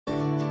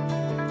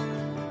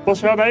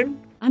What's your name?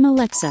 I'm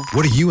Alexa.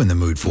 What are you in the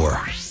mood for?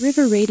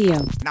 River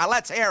Radio. Now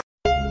let's hear.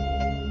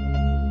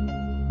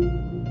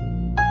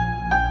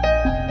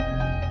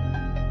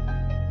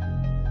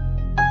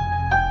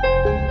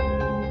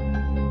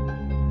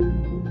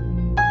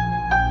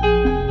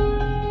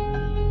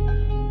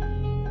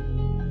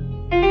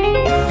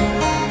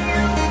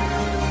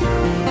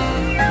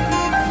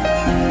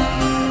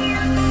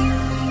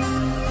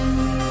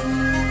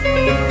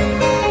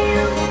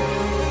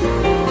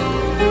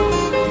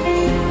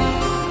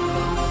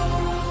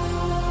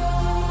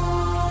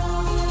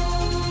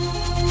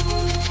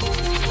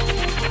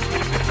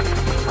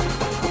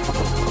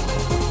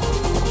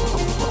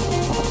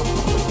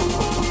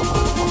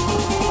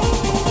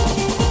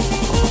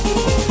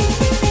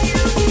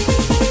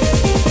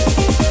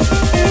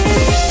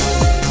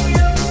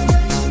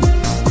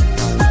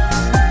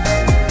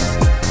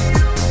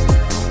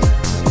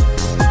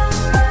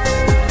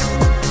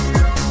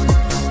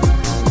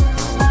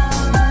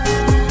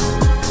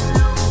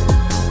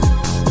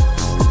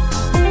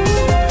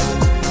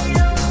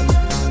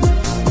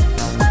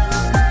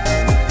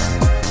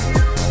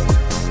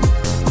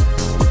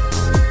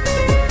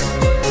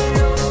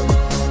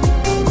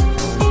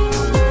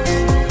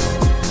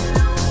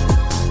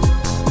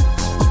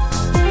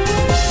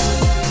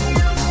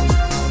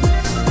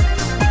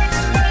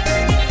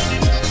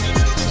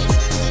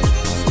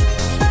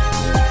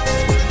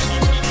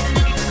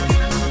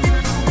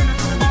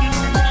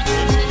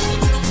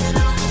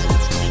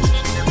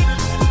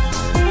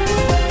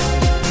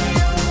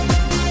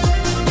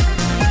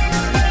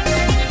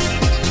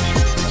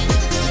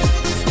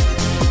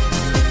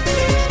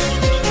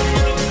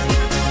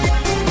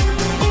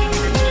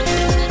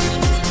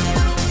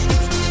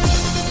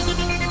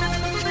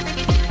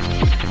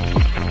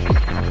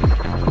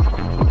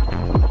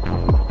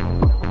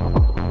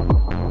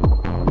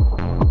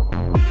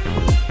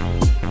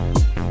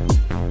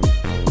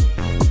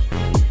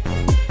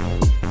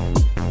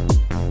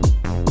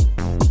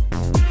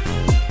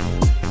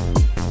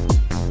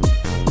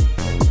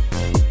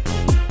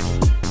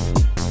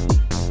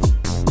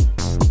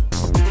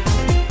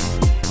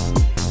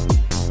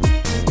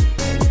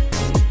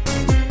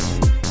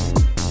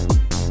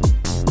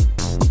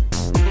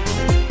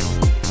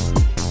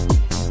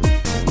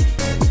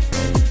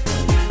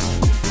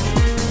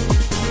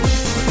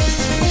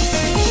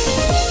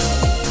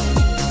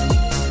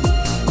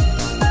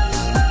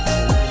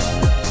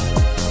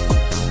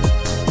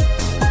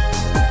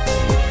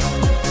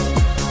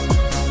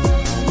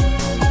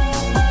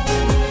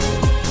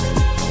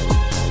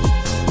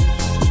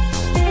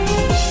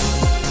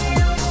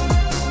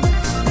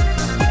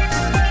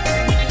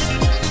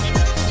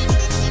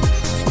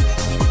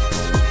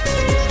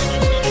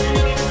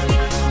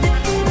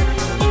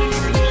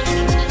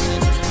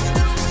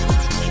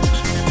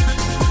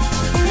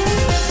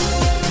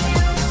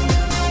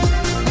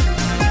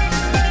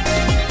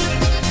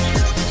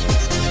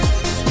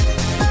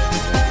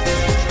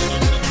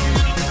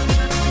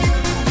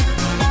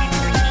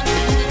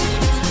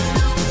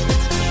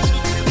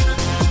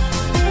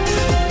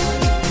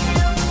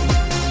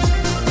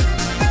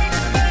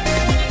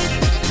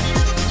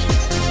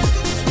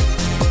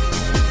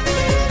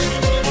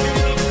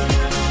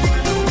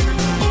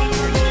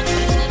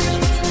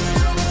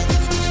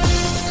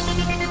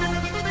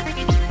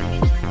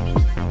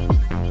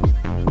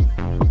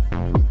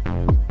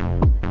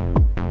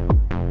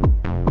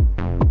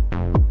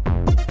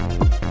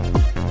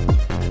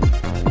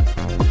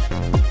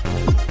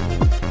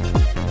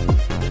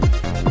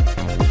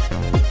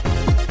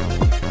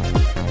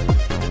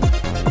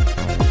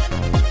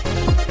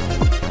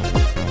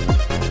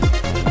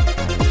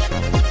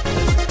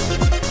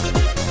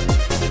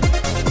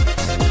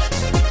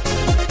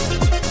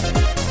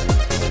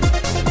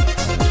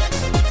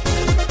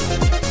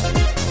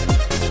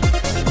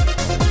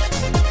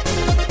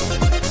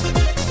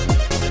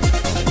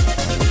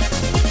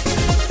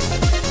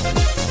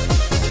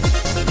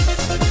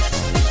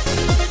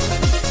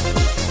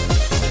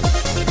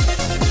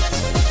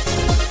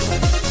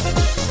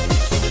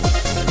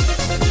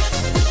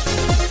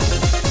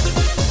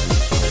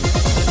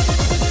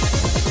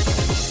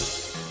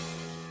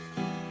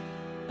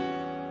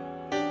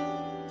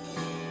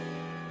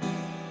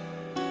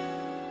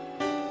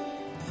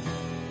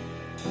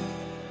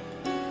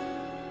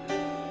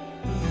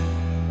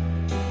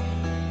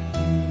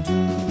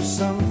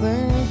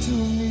 something to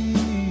me,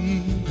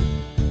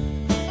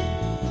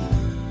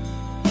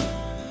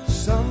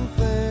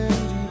 something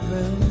deep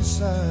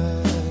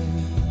inside.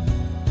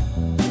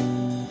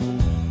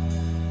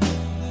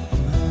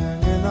 I'm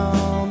hanging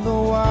on the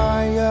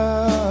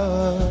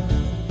wire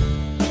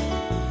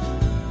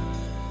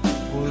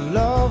for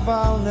love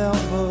I'll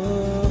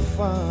never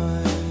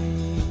find.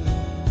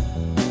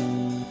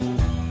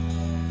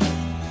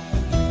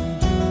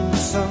 You do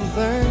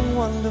something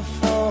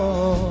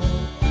wonderful,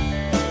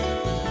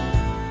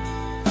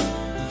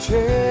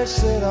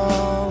 chase it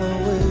all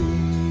away,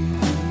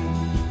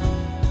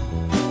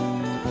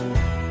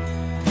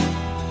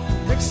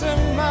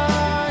 mixing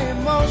my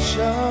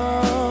emotions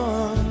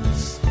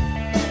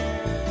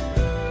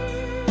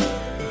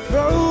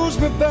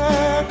me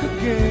back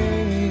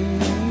again.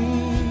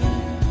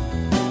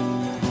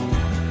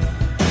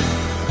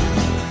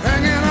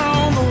 Hanging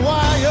on the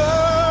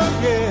wire,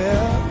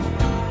 yeah.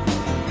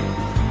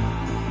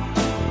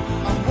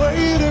 I'm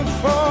waiting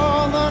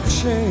for the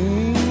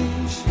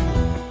change.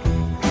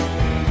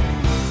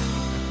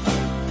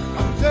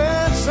 I'm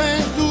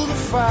dancing through the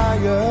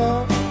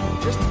fire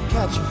just to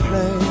catch a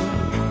flame.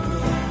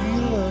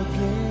 Feel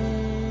again.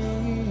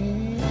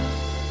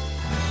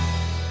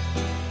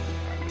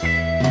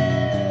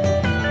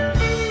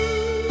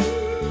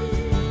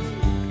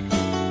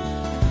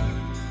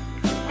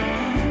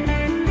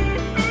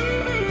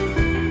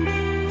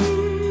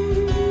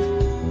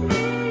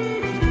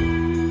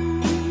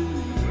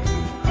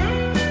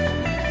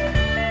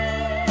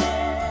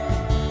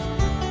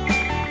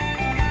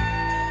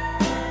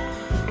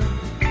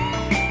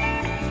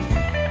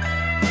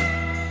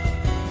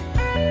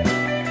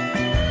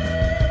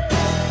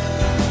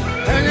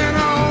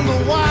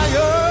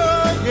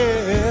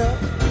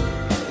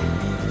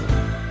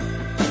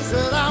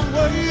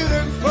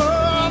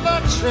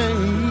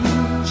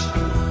 Change.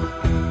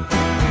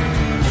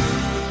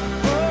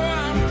 Oh,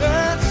 I'm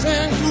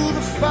dancing through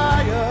the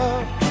fire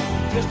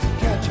just to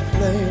catch a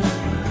flame.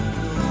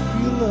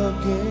 Feel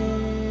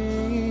again.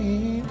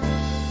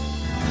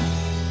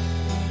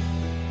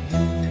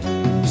 You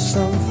do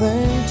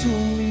something to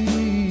me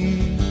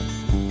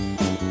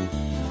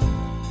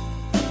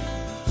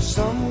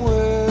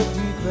somewhere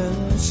deep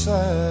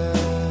inside.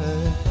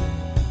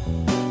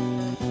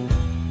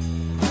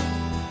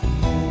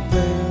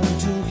 Hoping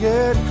to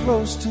get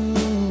close to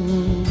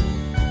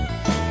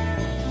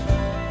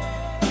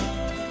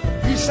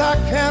peace I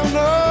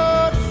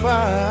cannot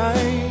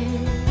find.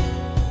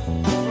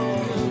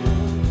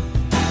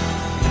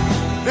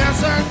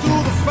 Dancing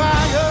through the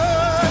fire,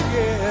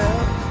 yeah,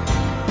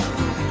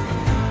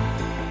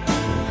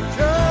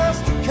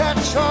 just to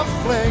catch a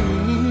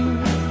flame,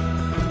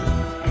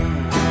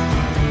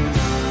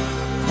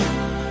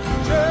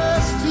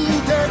 just to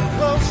get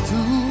close to,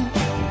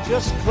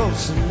 just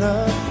close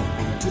enough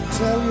to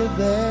tell you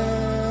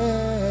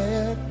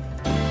that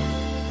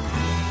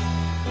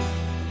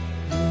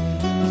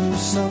you do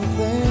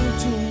something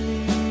to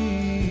me,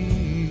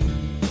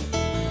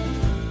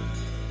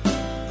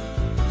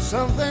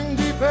 something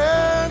deep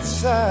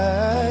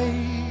inside.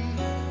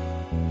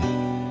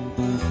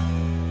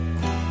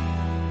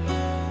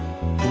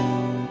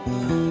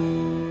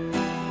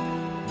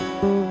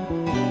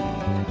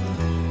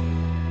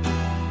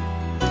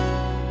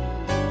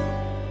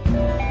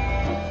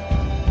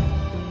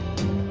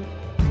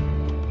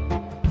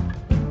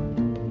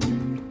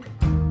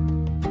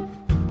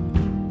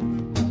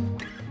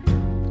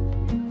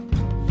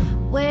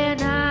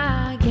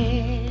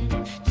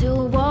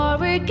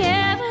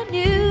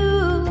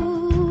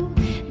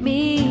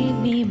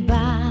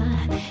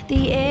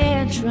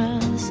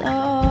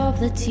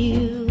 The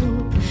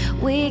tube,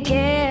 we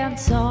can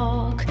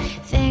talk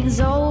things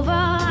over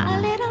a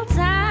little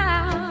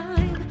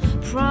time.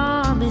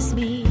 Promise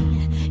me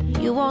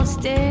you won't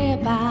stay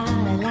by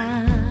the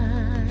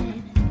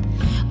line.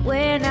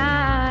 When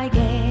I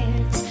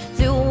get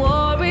to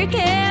Warwick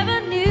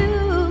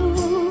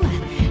Avenue,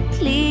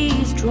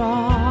 please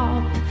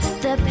drop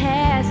the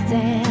past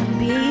and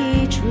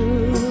be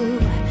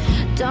true.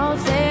 Don't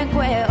think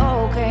we're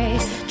okay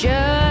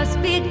just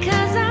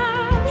because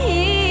I'm here.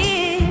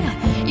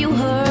 You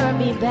hurt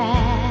me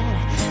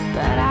bad,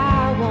 but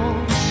I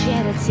won't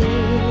shed a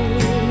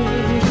tear.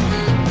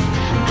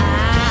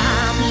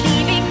 I'm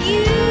leaving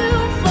you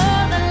for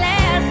the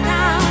last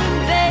time,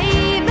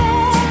 baby.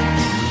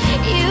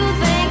 You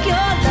think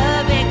you're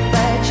loving,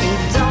 but you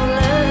don't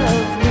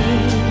love me.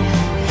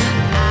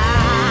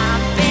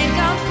 I've been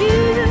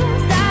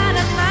confused out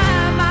of my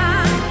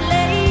mind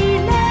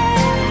lately.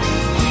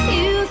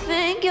 You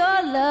think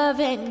you're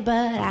loving,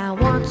 but I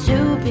want to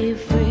be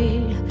free.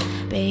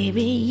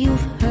 Baby,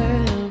 you've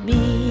hurt me.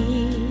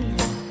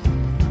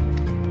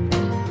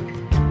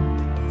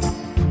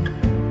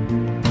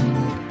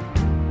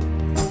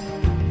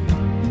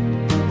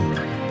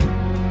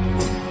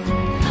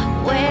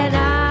 When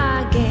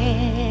I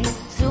get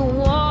to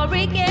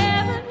Warwick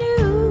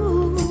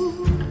Avenue,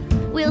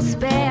 we'll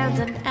spend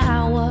an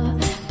hour,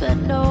 but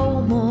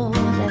no more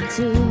than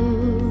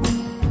two.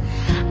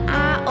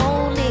 Our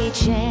only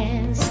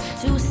chance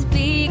to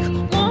speak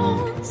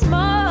once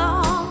more.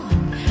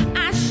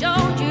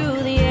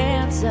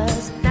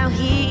 Now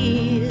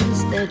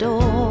here's the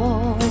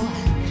door.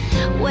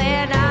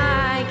 When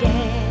I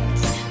get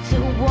to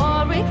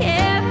Warwick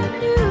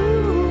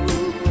Avenue,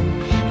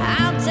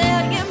 I'll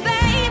tell you,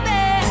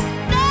 baby,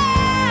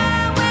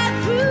 now we're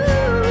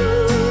through.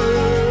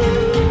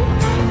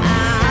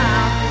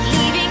 I'm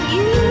leaving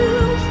you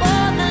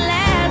for the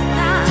last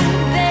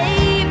time,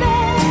 baby.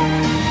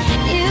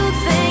 You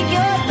think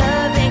you're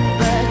loving,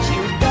 but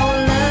you don't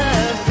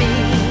love me.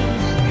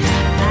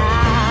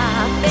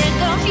 I've been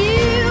confused.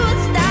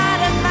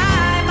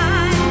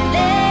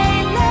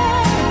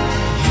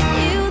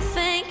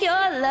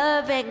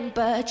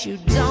 But you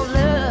don't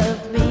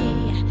love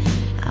me.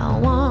 I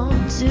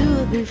want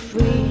to be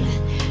free.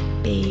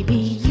 Baby,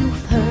 you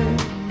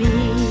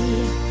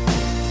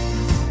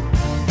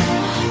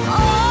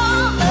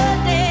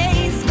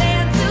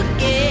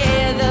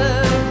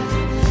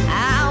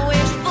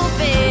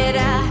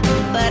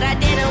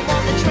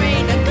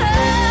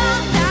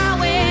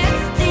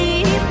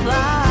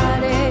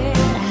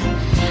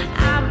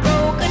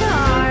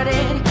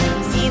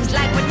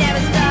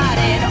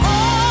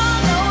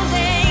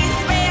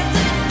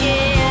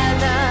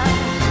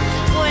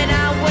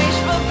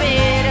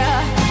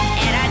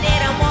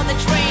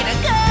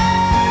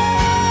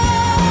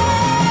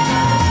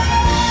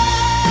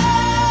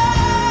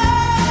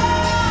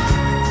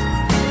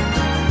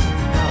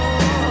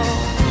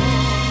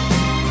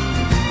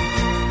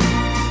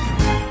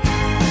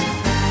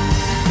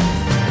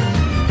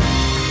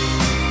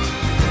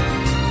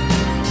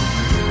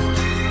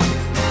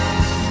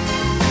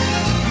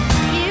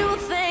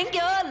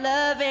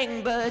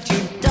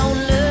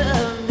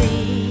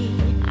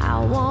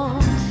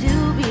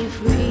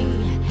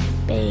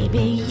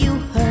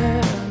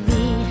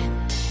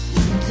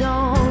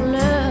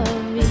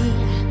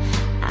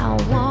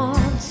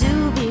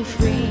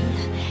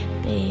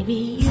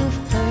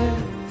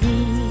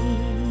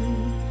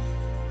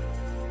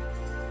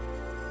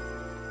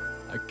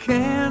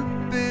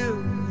Can't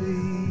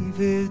believe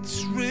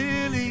it's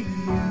really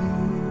you.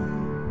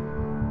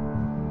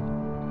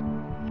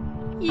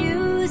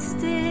 You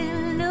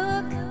still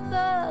look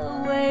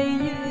the way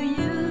you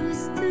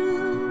used to.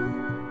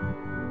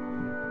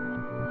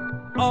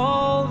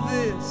 All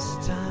this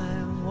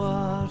time,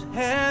 what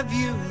have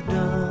you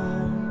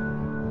done?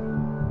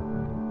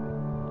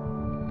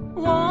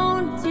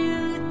 Won't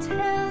you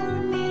tell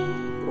me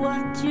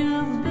what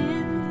you've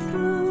been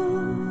through?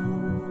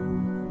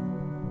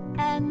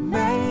 And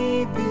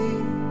maybe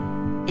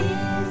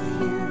if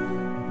you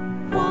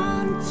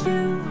want to,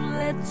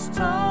 let's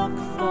talk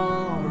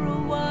for a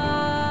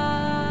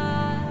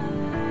while.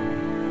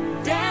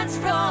 Dance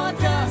floor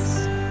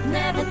dust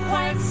never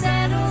quite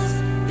settles.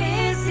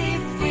 Busy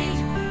feet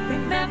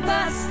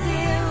remember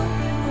still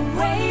the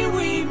way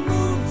we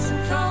moved so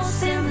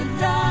close in the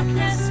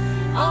darkness.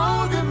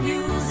 All the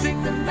music,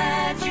 the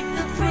magic,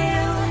 the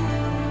thrill.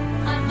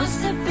 I must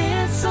have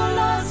been so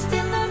lost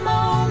in the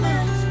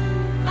moment.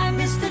 I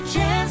missed the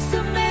chance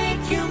to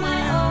make you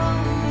my own.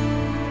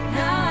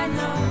 Now I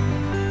know,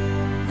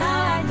 now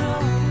I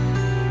know,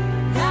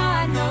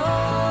 now I know.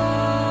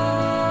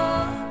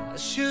 I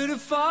should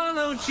have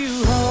followed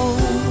you home.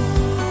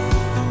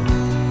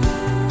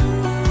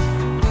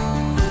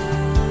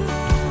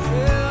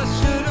 Yeah, I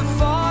should have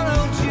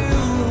followed you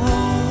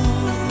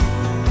home.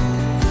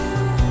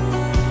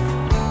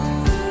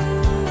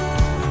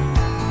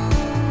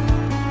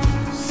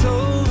 So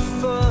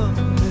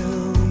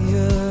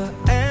familiar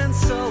and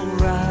so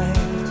right.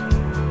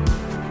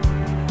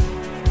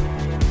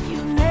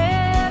 You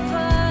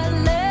never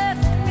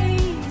left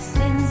me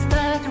since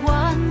that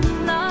one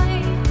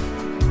night.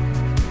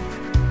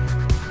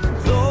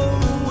 Though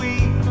we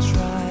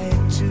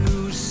tried to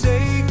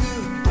say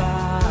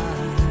goodbye,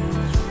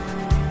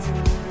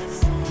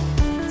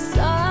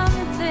 Some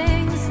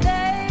things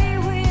stay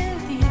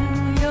with you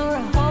your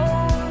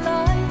whole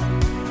life.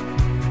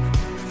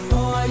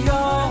 for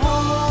your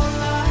whole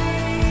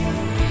life.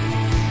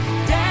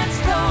 Dance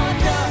floor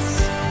dust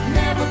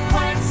never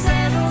quite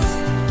settles.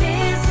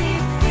 Busy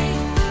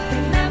feet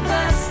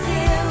remember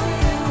still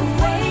the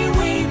way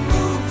we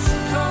moved so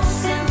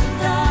close in the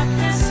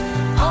darkness.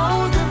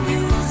 All the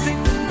music,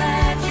 the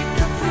magic,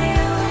 the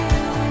thrill.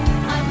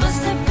 I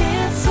must have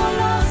been so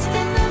lost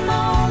in the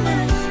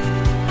moment.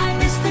 I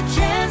missed the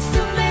chance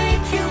to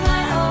make you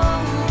my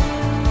own.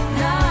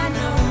 Now I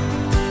know,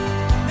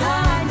 now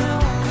I know.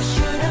 I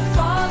should have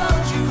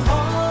followed you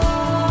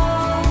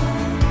home.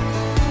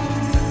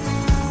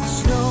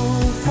 Snow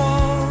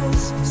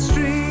falls,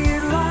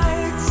 street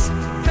lights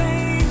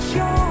paint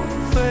your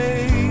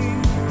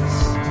face.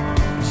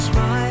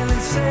 Smile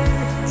and say,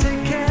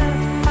 take care,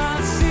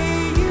 I'll see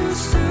you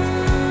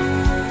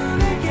soon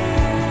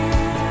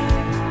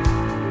again.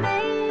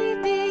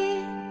 Maybe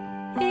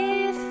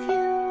if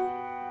you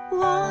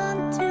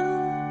want to,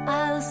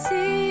 I'll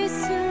see you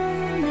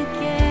soon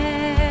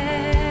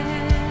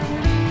again.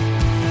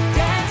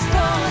 Dance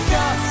floor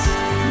dust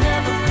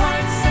never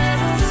quite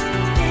settles.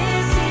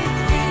 Busy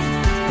feet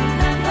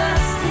remember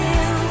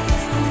still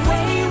the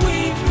way we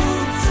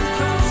moved so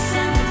close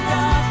in the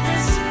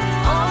darkness.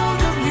 All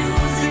the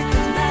music,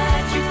 the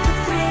magic, the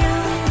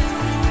thrill.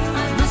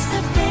 I must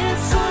have been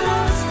so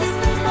lost in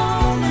the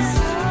moment.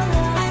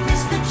 I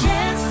missed the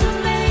chance to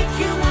make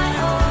you my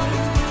own.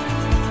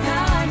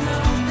 Now I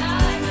know, now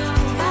I know,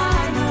 now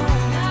I know,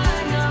 now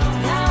I know,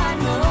 now I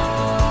know.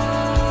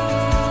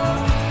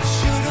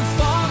 Should have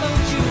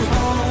followed you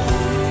home.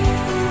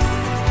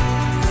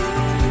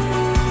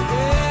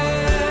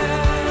 Yeah,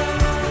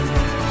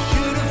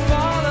 should have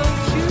followed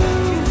you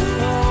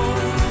home.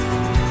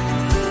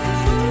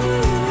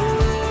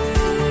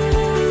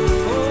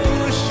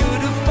 Oh,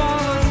 should have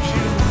followed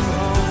you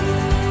home.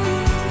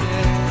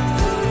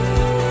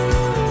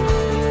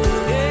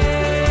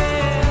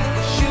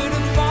 Yeah, should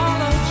have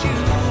followed you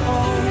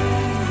home.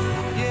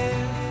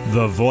 Yeah.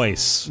 The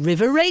voice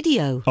River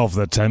Radio. of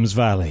the Thames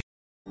Valley.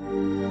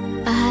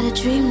 I had a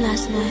dream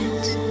last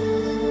night.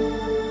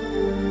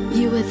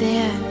 You were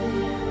there.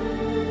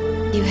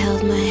 You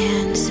held my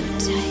hand so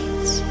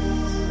tight.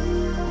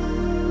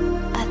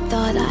 I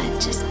thought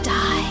I'd just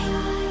die.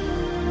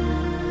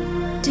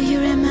 Do you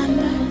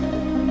remember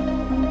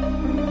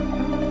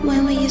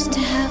when we used to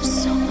have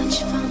so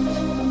much fun?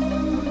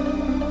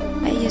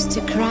 I used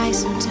to cry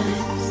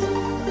sometimes.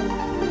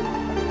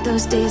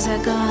 Those days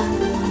are gone.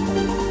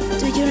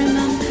 Do you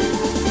remember?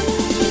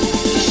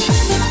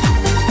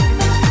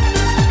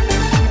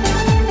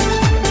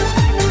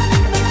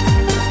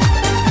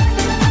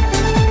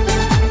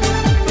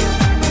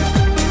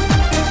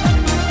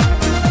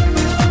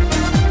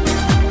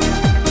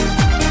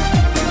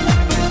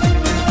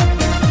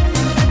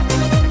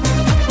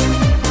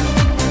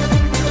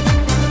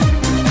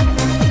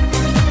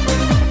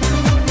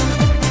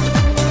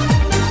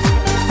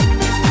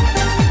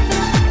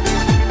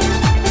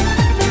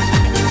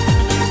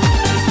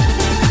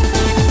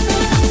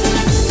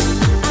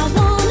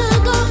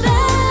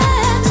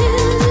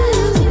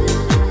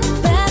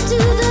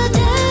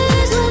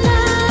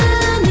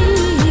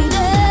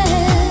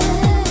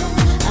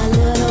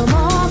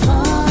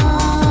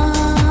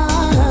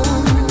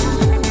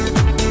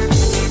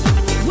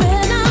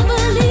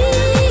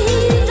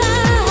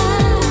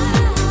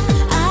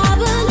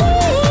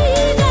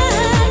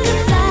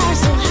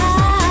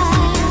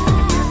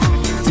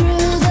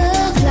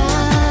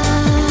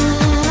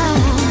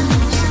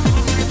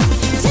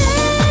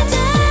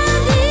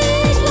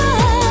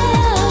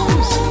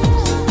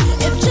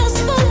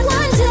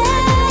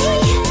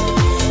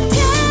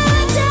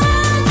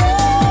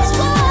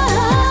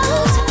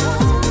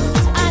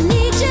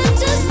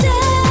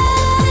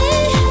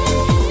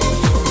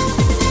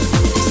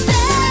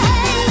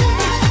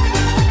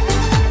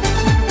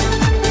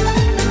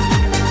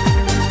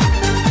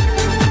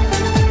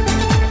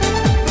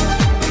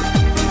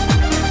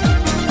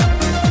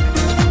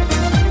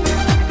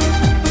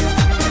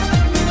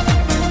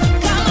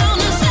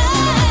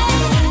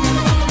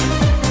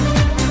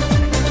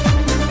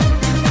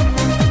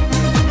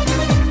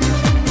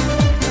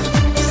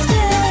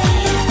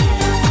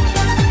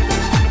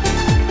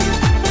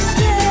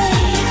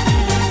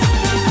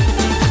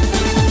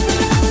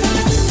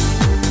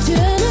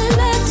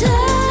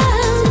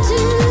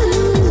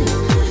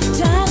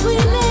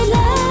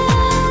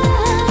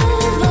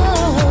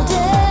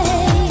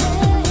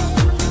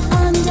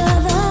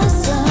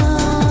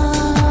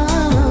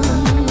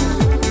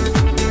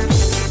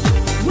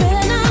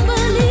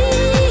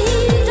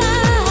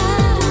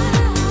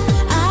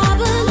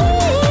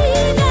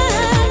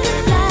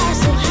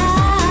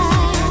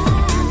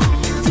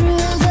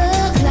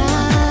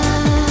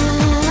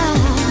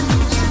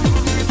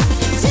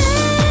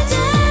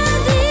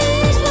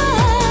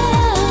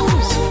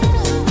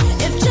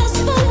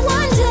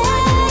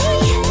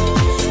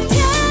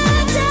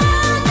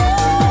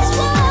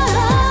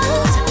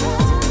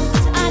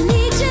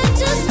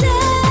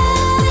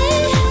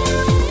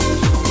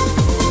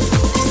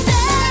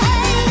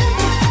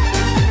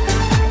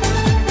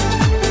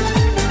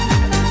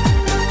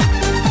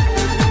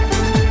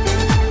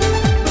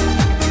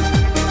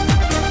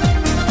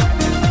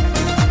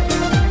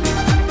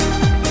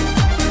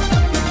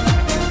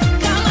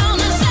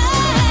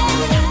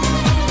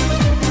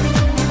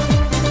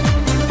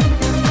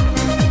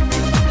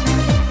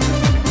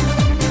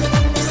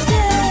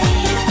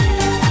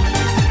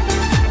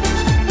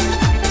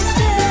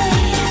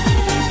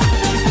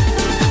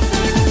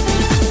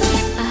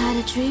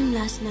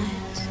 last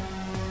night.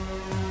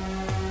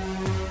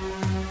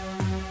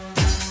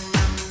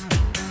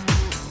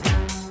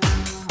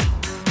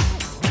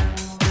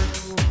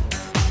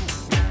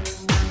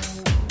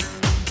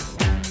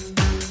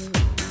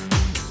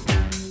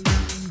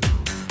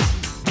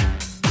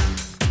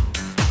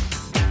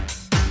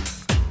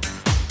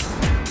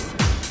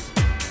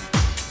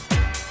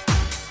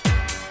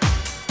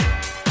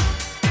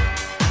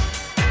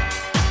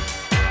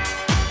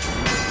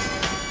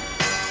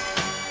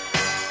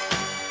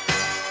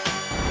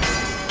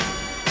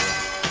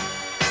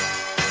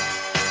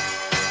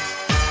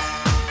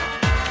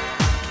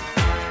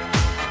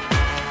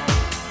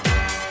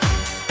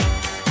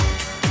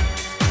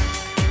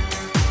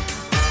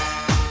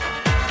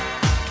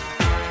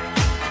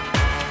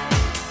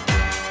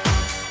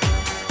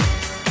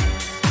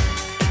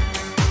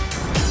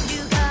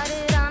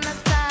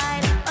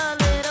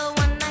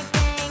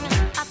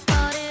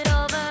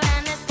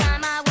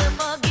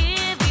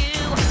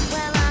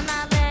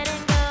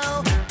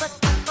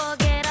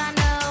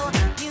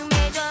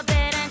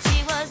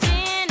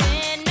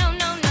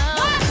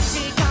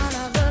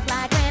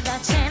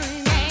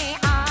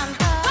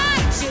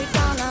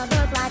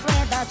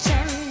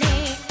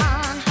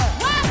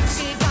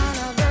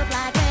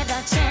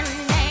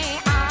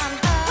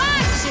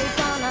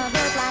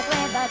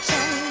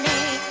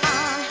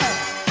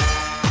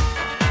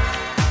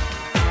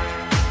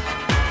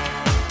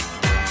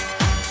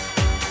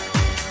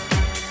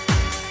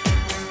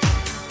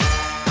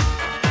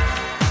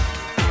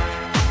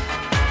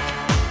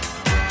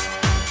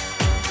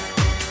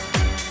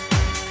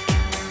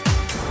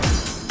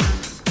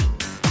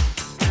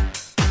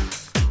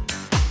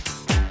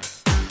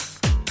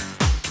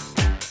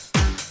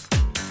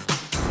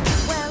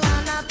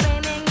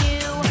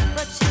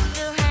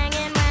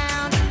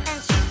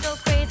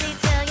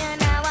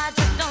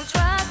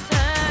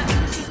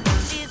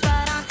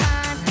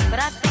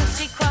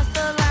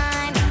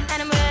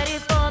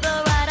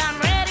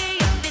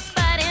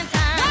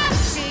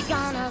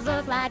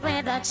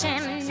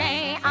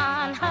 Chimney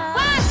on her.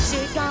 What?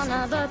 She's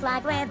gonna look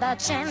like with a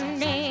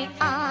chimney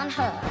on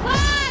her.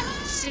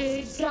 What?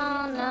 She's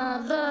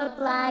gonna look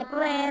like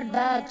with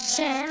a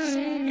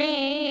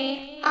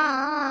chimney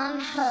on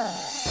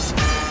her.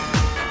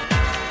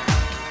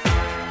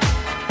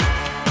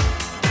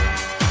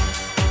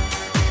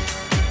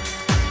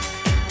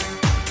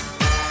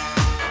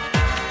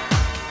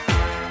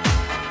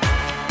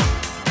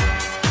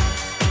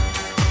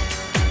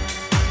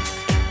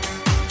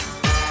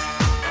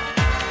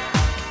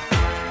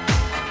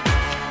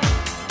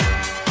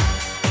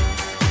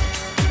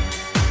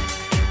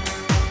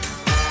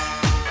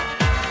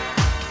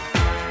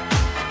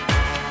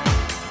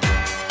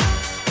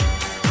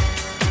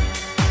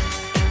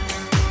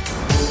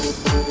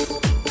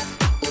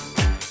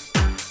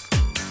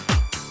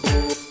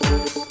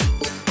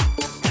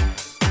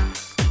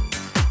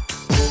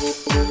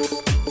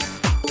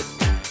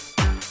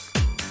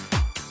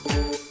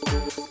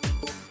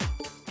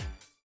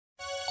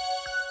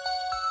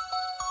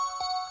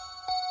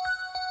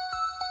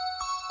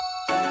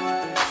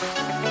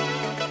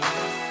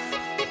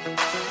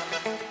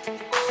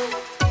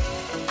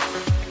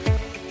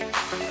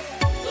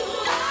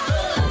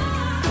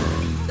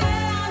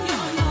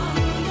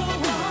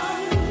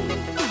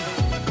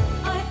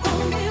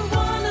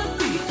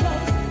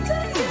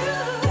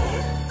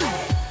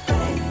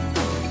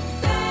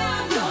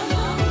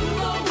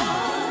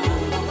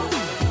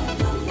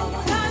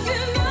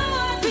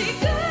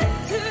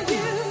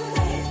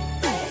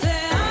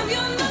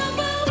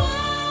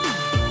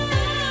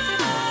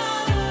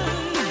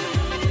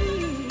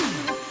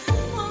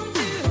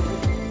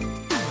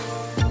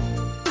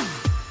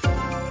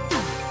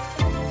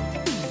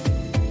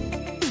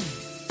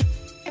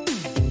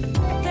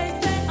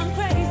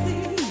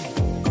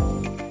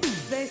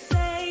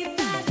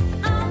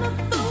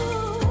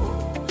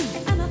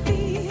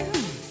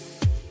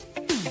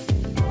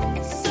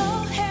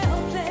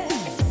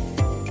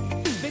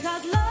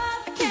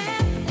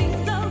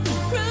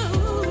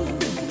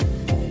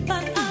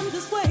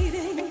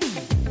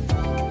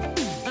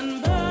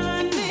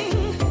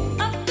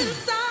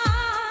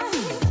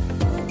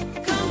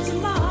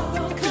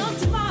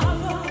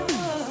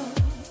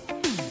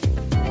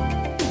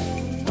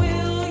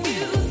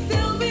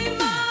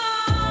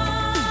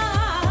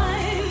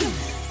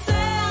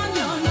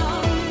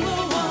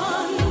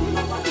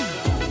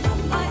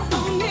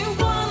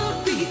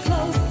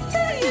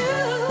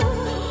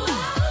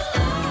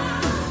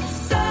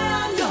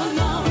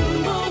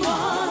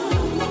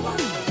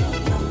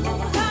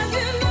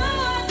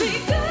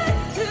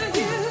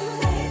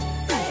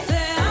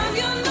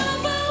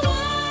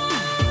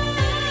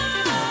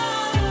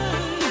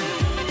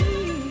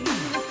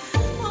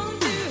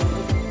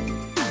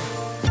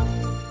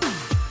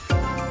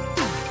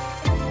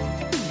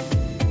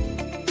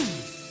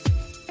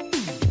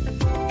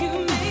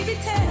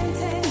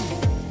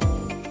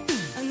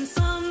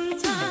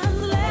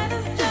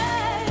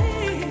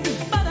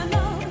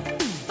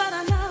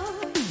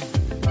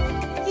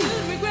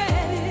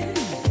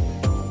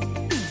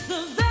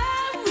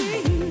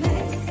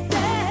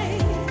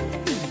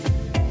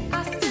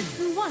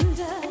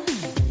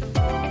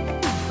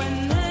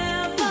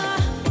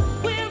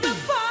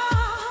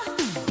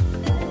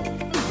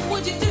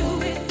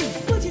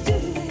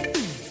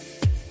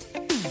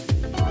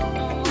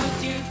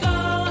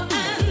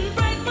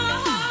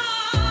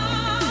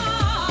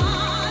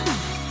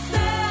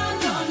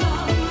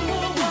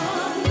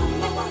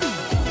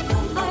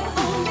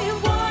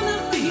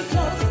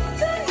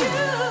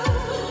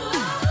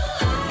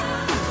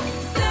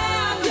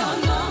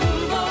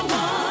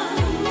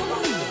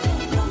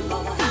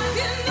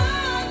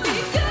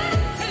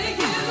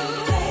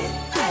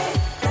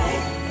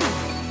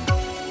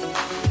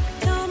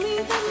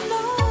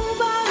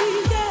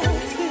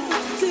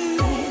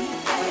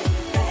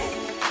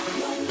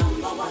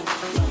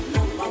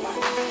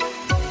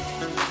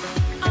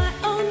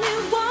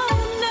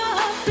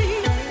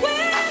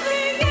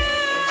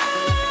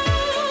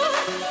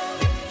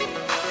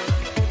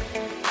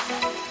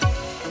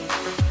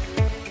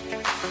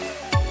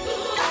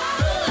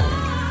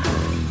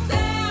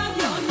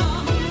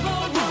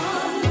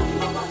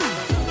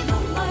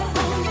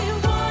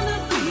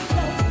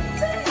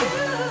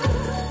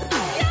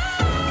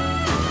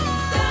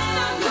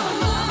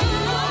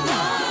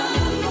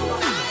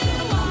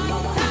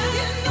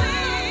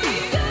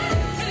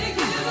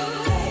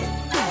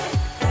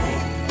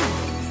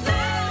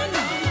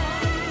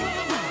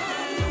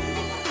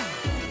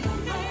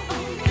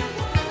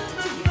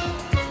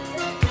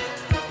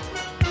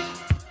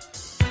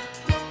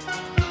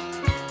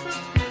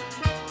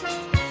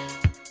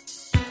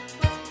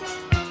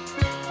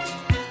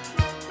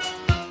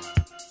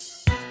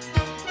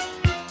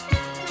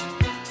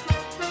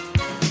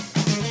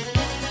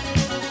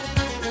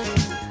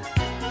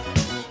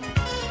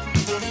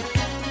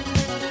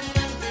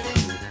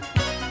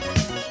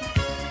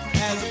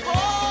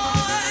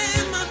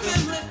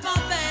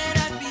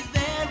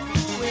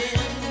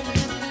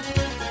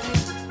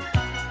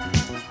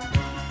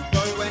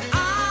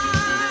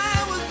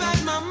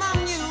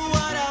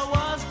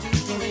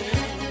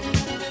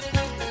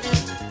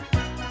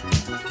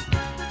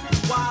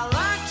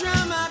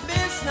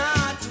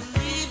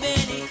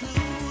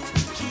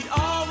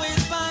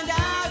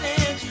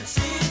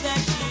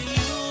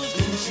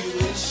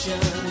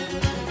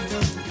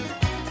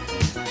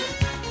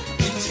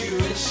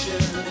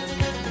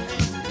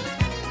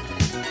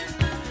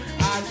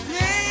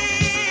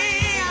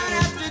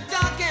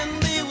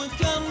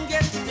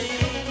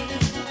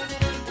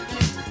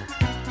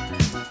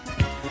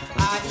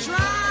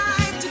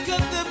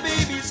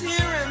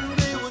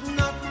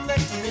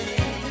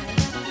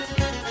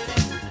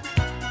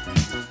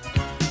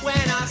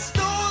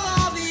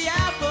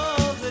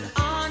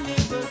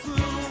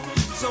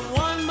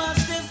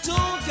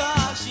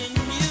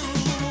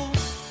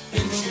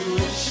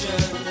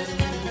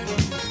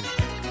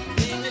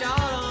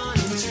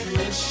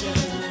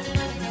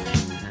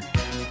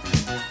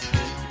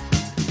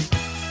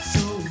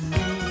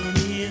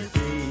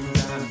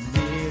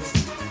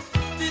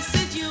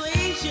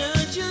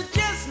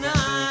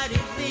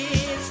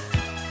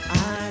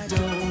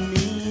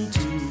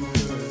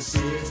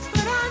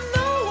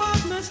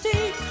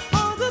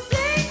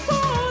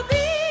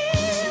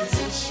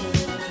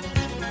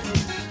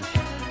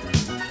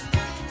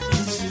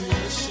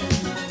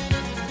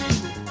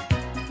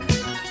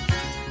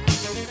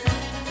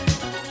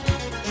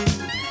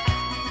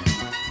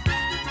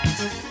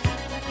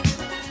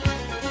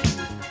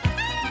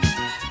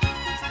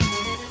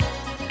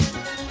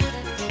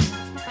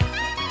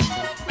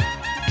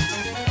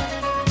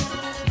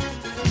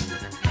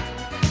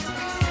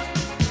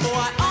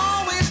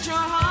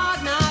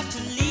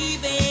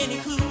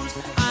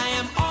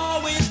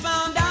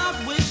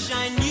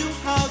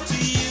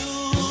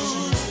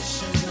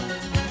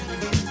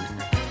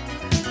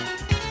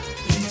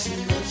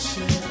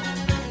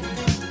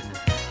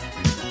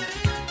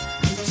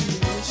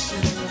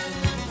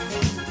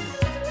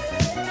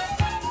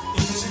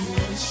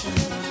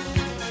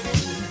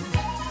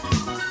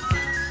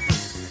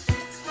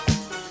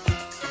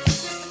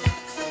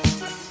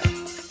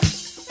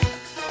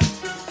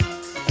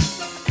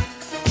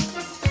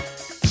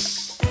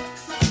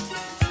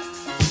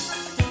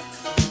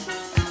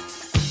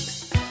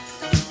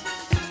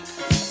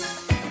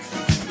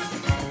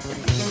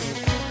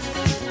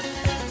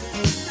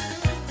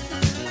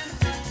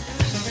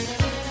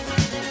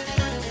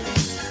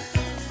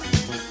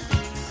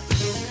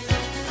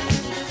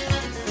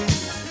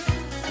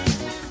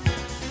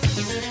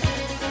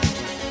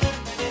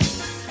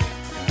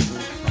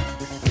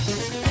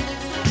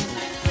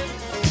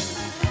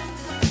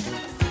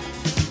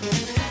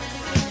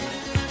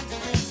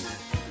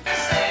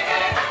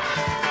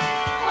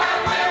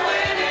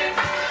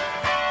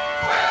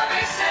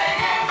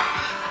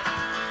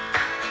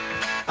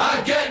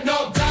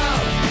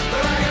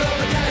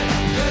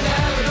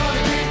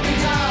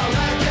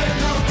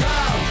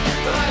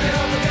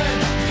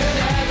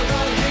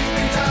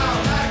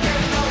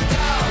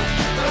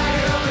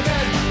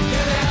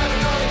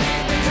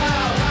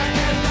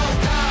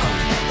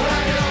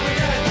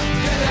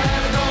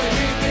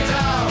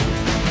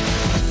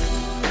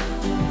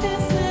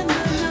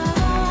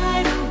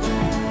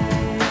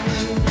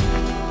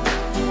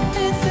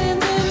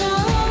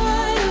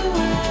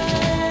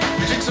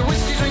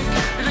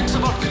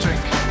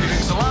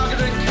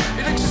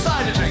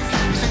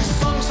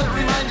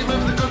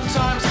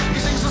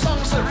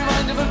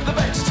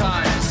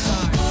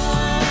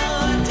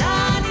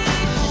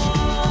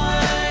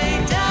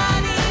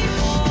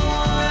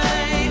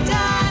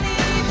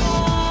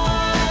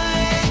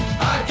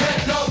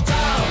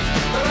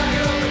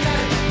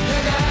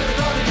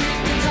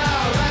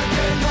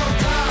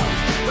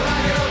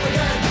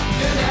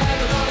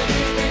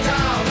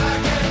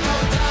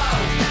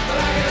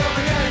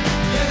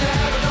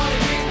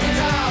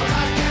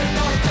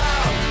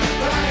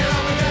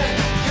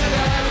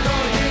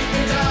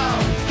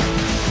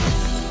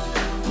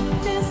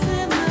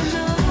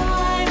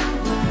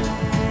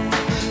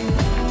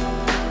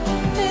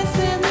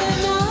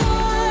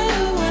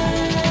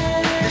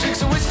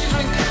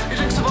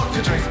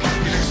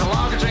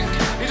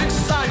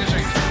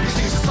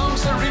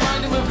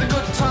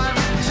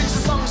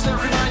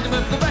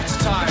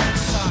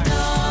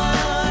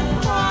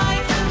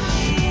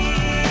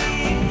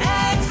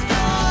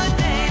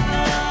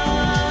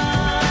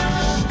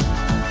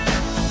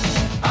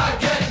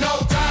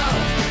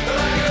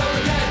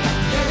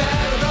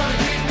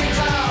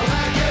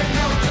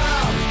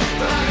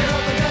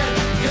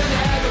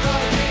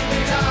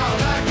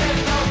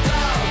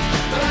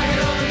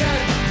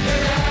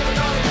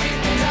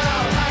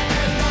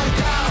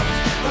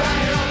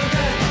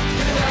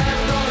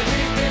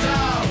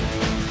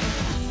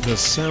 The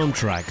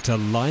soundtrack to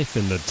life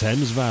in the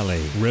Thames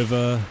Valley.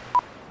 River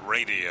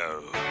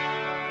Radio.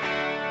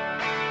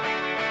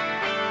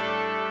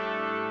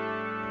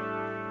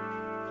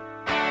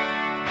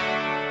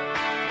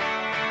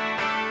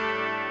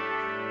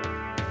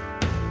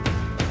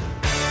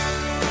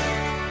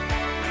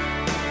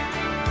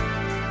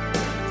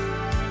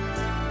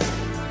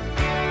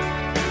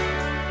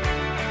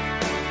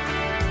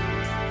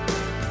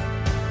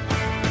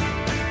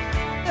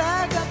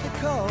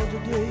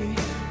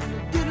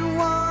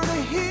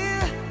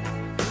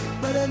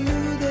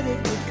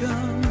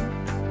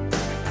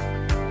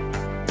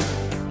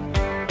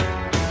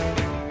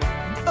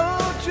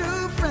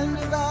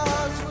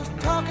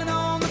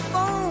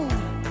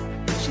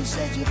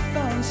 Said you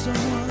found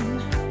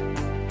someone.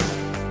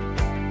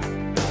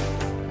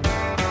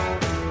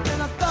 And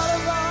I thought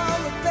of all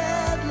the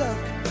bad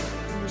luck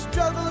and the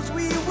struggles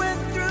we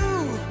went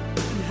through,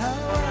 and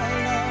how I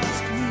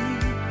lost me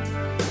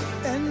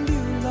and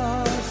you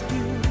lost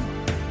you.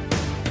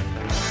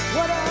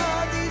 What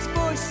are these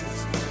voices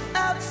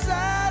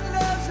outside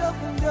love's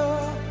open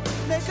door?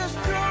 Make us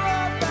throw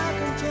off our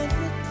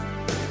contentment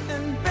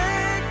and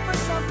beg for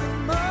something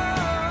more.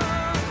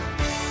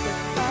 But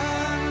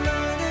I'm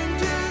learning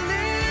to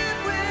live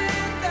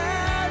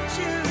without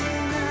you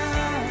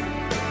now.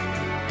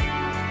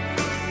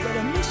 But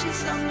I miss you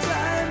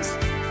sometimes.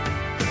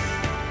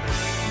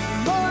 The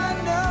more I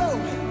know,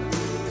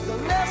 the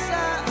less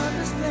I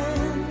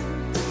understand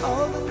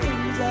all the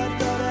things I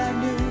thought I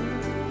knew.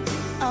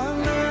 I'm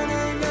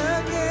learning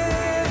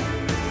again.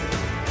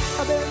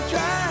 I've been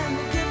trying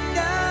to get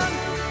down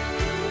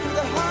to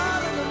the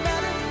heart of the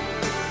matter,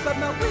 but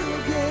my will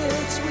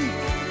gets weak,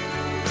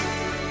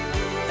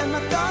 and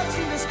my thoughts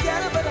seem to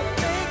scatter. But I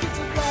think it's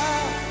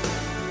about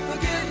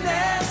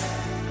forgiveness,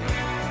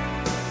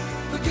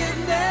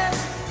 forgiveness.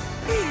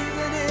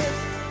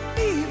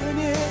 Even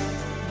if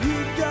you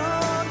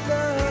don't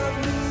love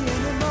me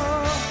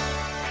anymore.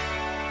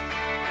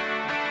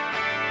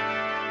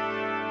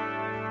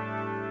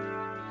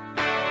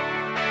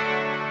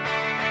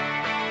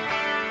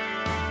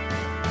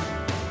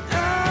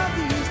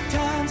 These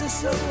times are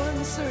so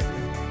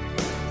uncertain.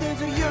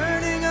 There's a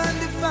yearning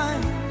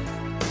undefined,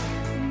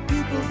 and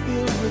people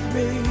filled with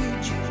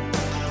rage.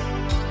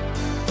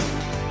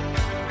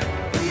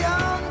 We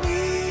all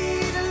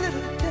need a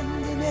little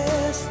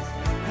tenderness.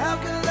 How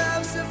can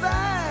love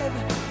survive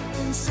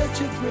in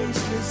such a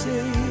graceless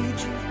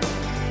age?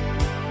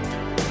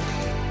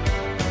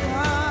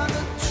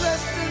 The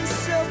trust and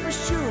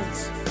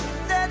self-assurance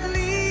that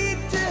lead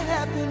to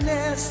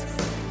happiness,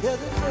 they're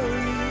the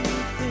very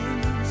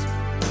things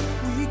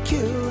we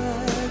kill, I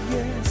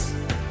guess.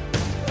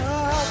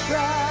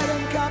 Pride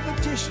and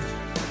competition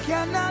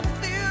cannot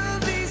fill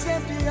these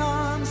empty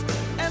arms,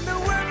 and the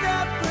work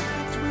I put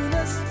between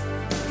us,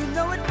 you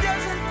know it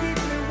doesn't keep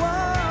me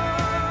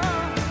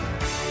warm.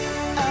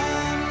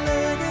 I'm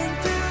learning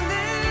to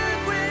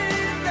live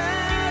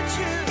without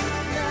you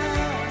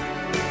now,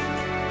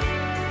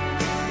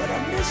 but I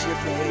miss you,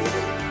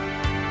 baby.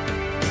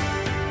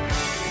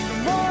 And the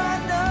more I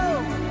know,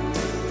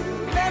 the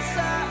less I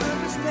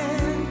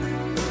understand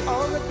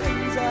all the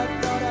things I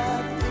thought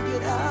I'd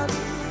figured out.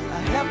 I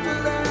have to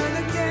learn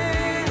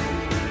again.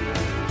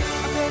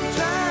 I've been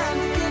trying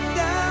to get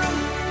down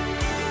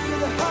to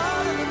the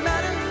heart of the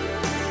matter,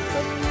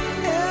 but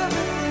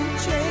everything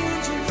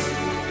changes,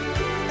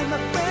 and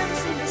my friends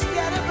seem to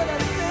scatter. But I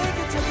think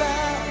it's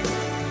about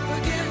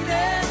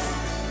forgiveness,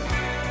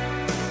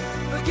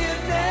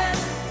 forgiveness.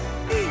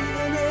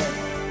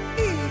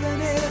 Even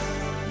if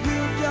you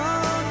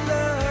don't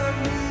love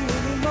me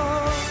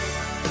anymore.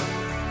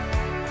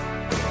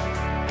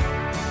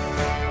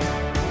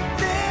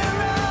 There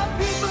are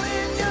people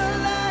in your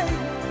life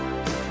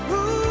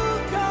who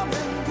come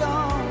and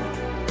gone.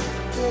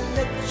 They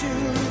let you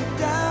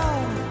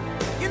down.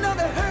 You know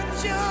they hurt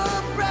your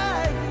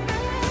pride.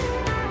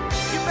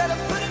 You better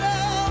put it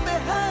all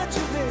behind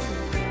you, baby,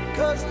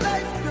 'cause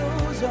life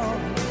goes on.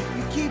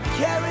 You keep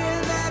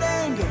carrying that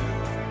anger,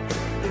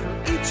 it'll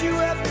eat you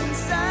up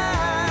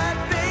inside,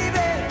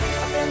 baby.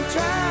 I've been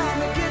trying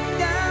to get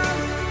down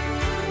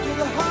to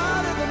the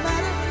heart of the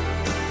matter,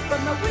 but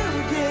my will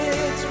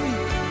gets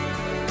weak,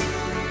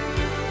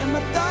 and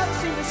my thoughts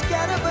seem to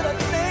scatter. But I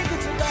think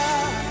it's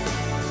about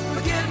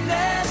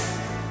forgiveness,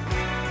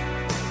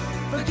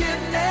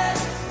 forgiveness.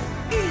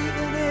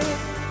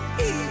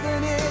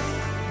 Even if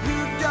you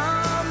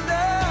don't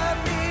love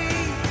me.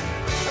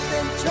 I've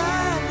been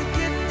trying to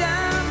get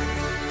down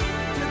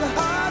to the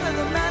heart of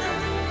the matter,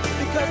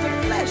 because the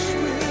flesh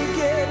will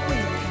get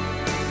weak,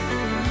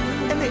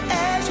 and the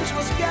ashes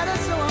will scatter.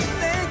 So I'm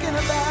thinking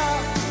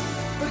about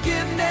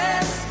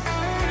forgiveness,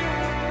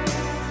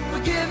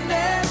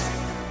 forgiveness.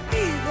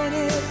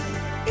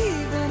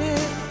 Even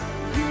if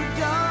you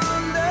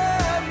don't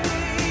love me.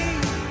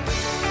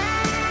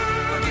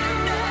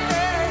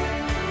 Forgiveness,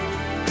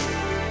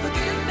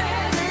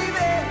 forgiveness,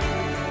 baby.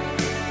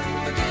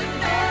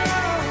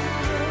 Forgiveness,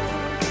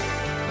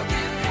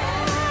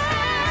 forgiveness,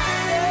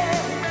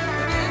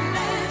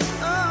 forgiveness,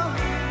 oh,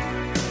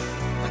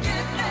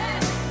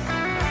 forgiveness.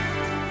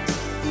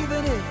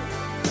 Even if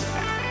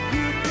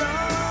you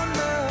don't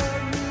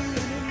love me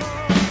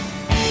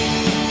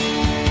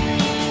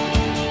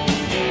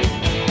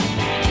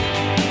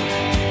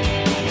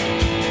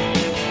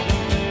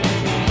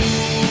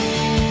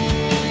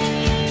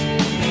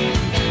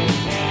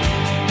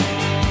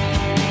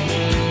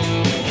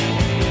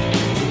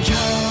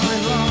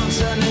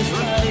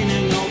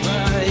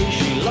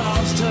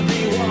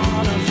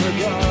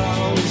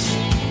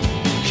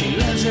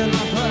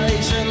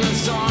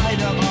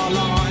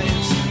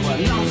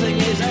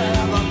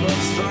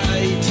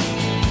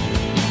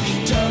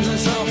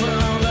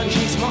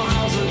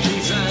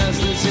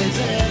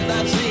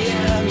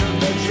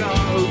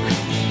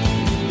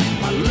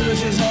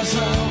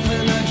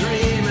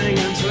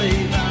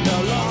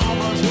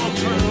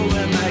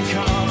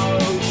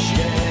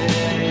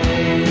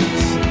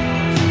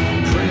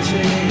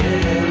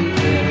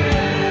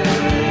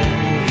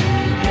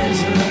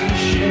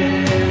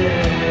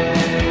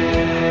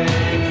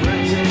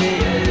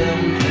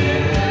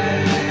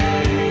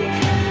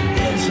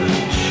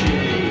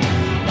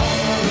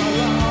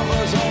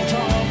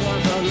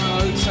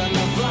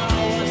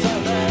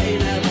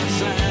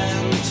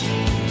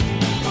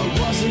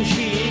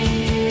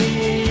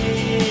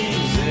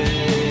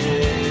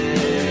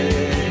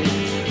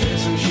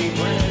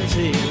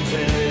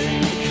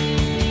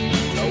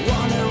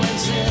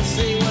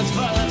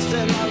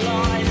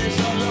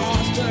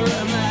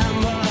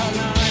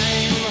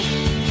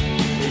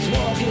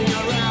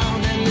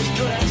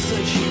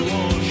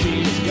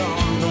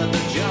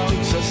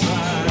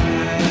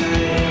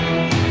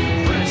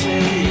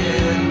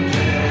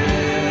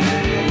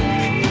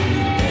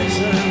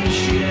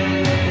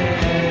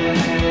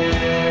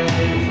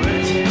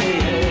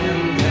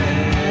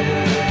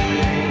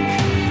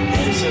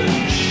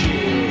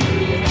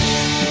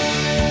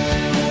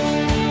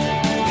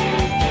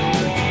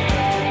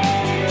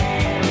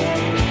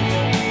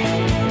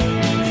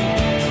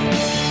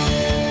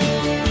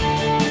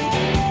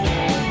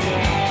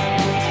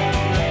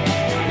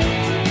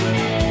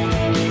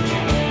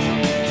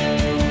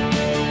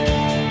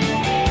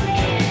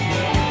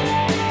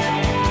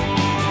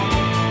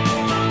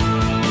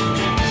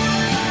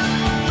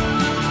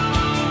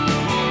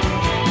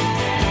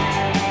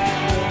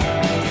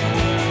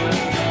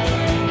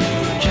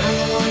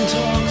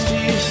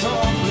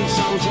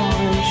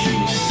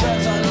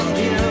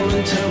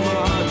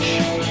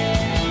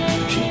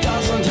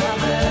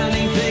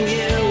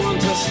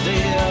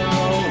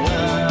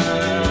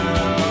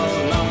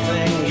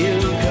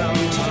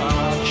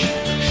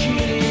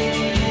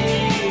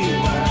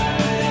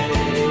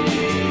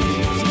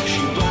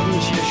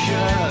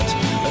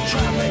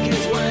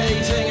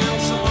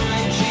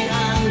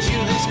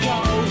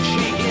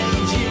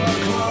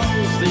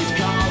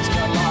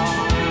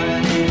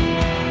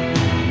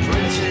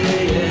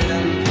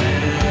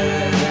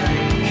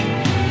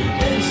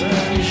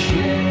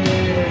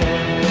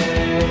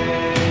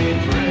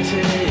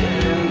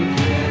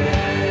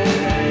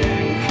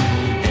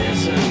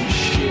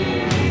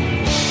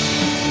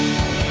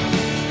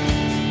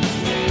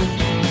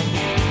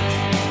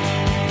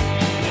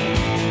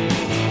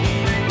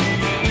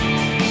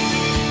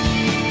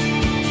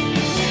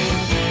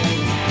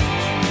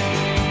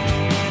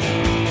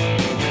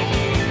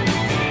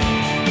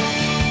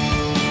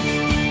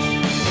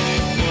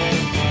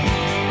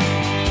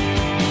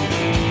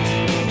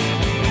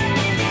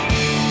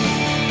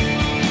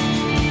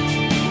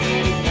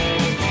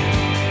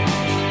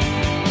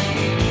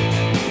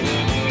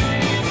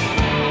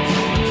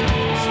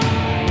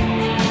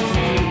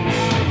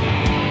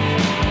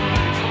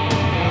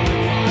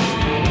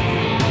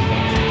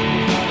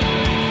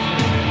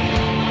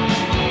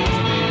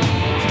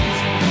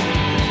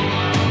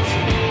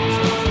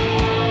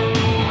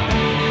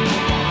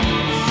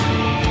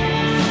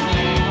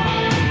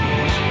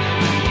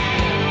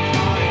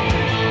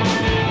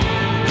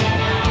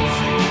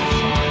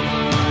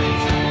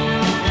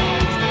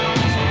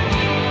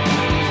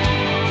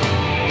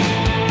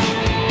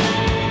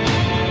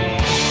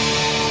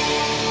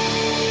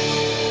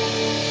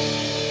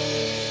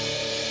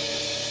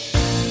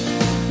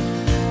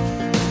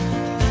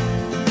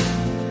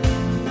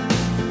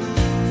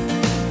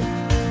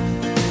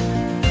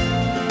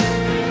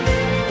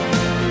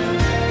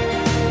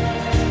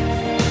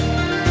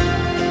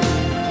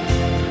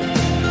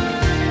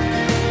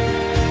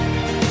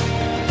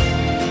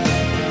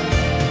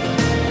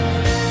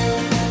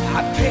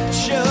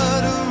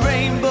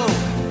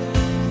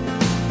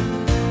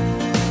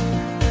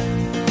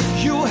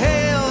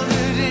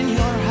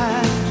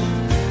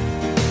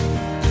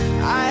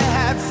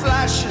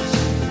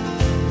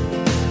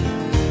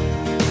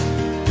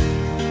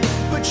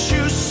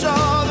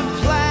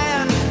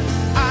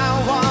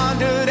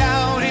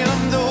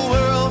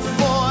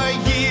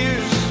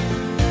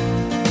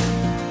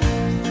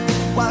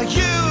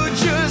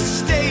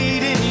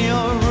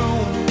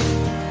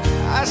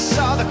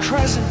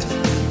crescent.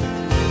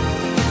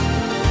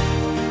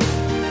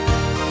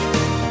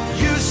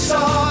 You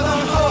saw the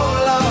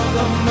whole of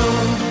the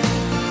moon,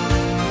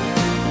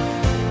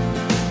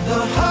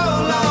 the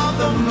whole of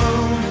the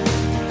moon.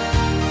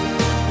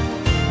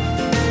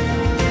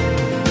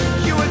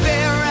 You were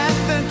there at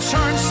the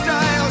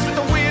turnstiles with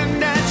the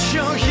wind at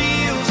your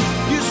heels.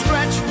 You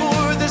stretch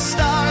for the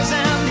stars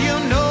and you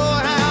know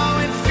how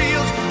it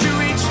feels to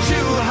reach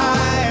too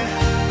high,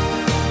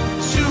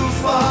 too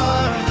far,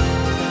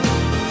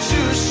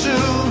 too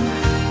soon.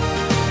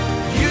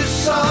 You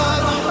saw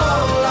the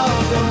whole of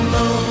the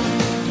moon.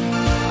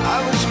 I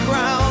was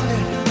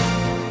grounded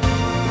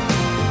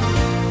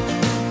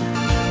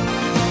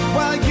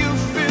while you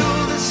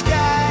filled the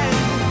sky.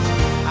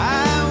 I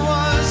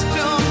was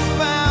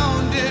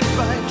dumbfounded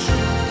by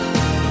truth.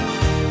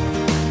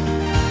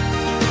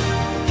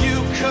 You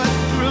cut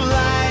through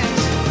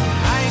lies.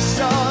 I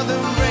saw the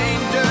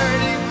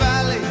rain-dirty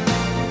valley.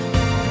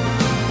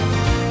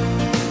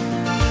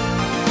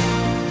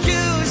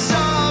 You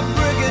saw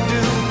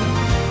Brigadoon.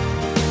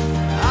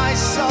 I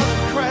saw the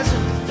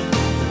crescent.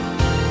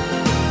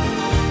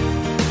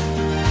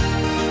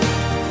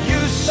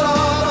 You saw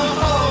the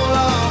whole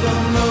of the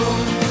moon.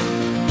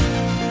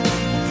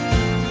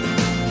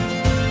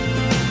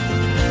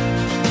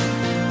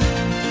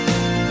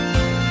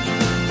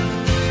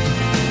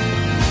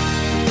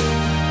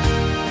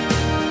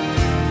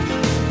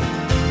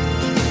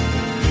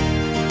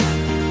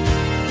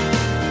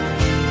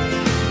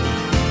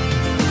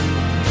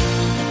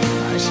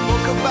 I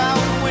spoke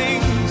about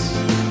wings.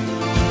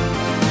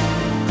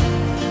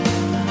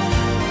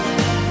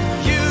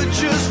 You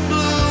just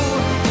flew.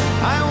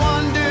 I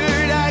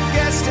wondered, I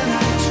guessed, and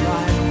I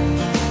tried.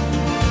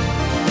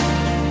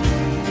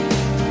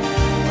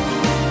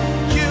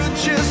 You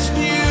just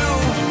knew.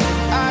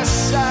 I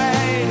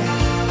sighed.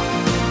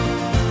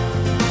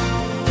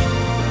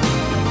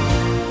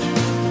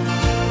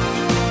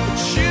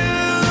 You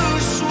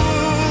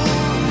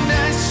swooned.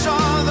 I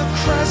saw the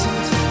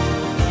crescent.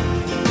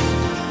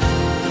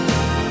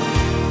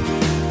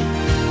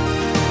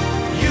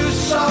 You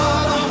saw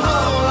the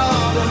whole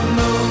of the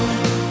moon,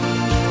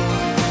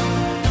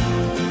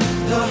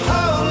 the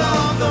whole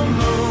of the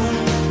moon.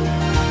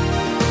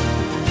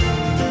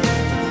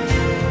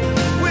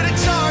 With a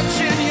torch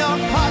in your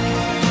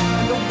pocket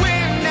and the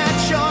wind at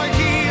your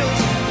heels,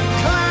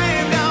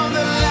 climb down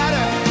the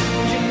ladder.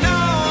 You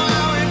know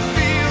how it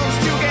feels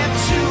to get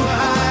too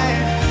high,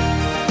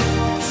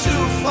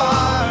 too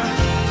far,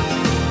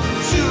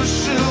 too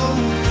soon.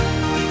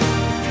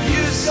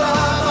 You saw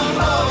the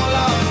whole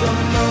of the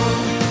moon,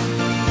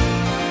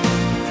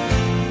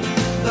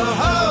 the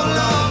whole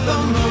of the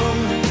moon.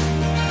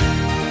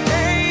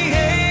 Hey,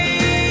 hey,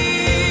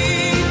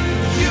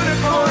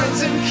 unicorns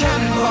and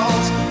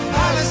cannonballs,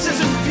 palaces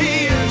and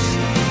piers,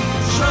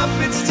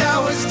 trumpets,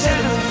 towers,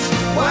 tenements,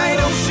 wide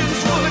oceans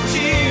full of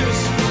tears,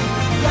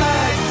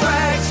 flags,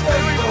 flags,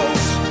 ferry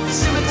boats,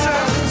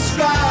 scimitars and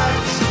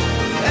scarves,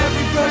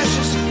 every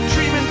precious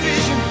dream and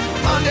vision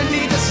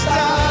underneath the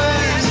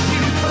stars.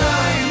 You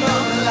climbed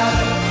on the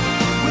ladder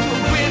with the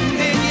wind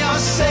in your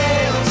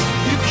sails.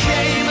 You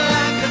came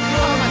like a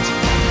comet,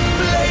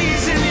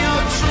 blazing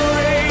your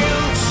trail.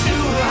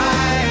 Too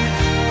high,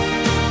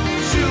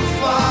 too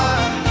far,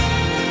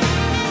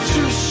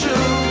 too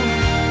soon.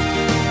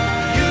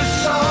 You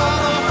saw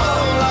the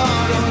whole of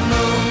the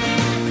moon.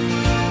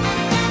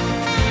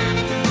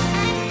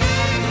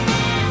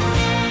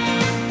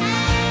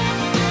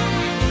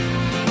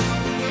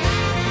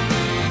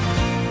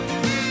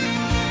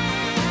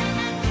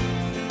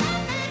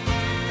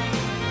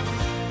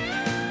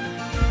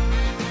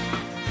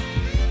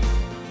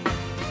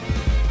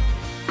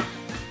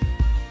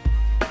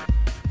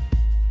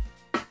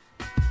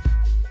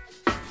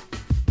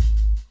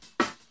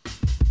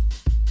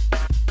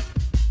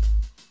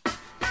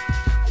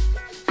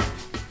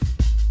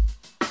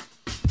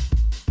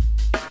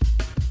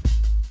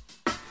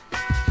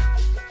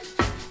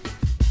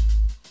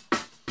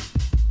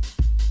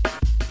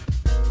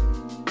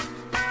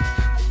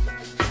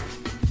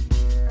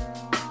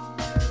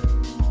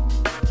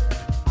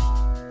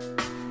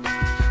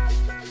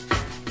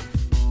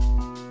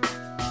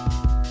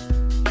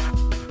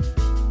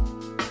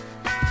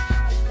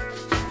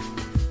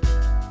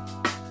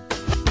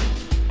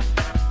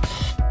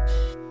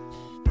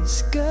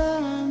 This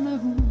girl I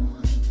know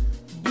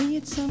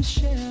needs some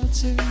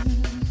shelter,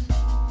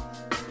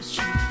 but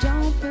she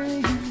don't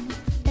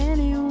believe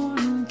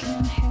anyone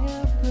can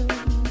help her.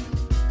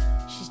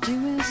 She's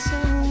doing so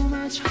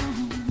much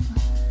harm,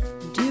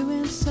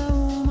 doing so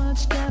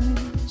much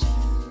damage,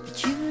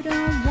 but you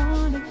don't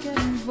want to get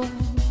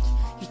involved.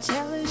 You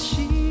tell her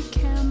she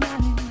can't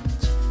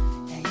manage,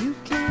 and you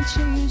can't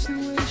change the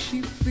way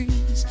she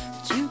feels,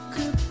 but you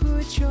could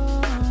put your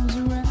arms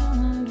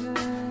around her.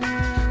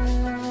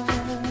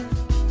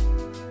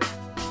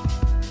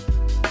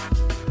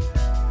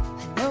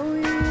 I know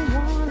you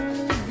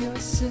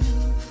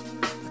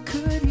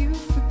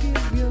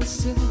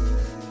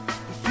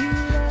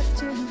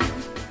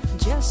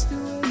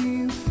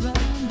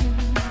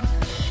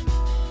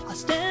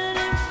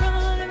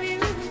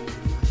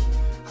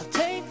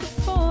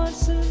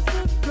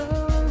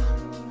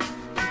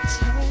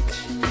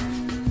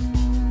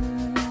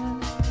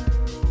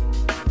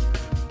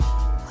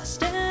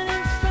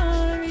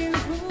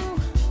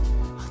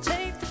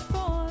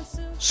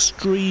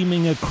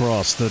streaming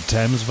across the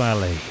Thames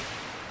Valley.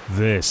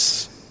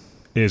 This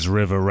is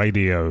River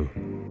Radio.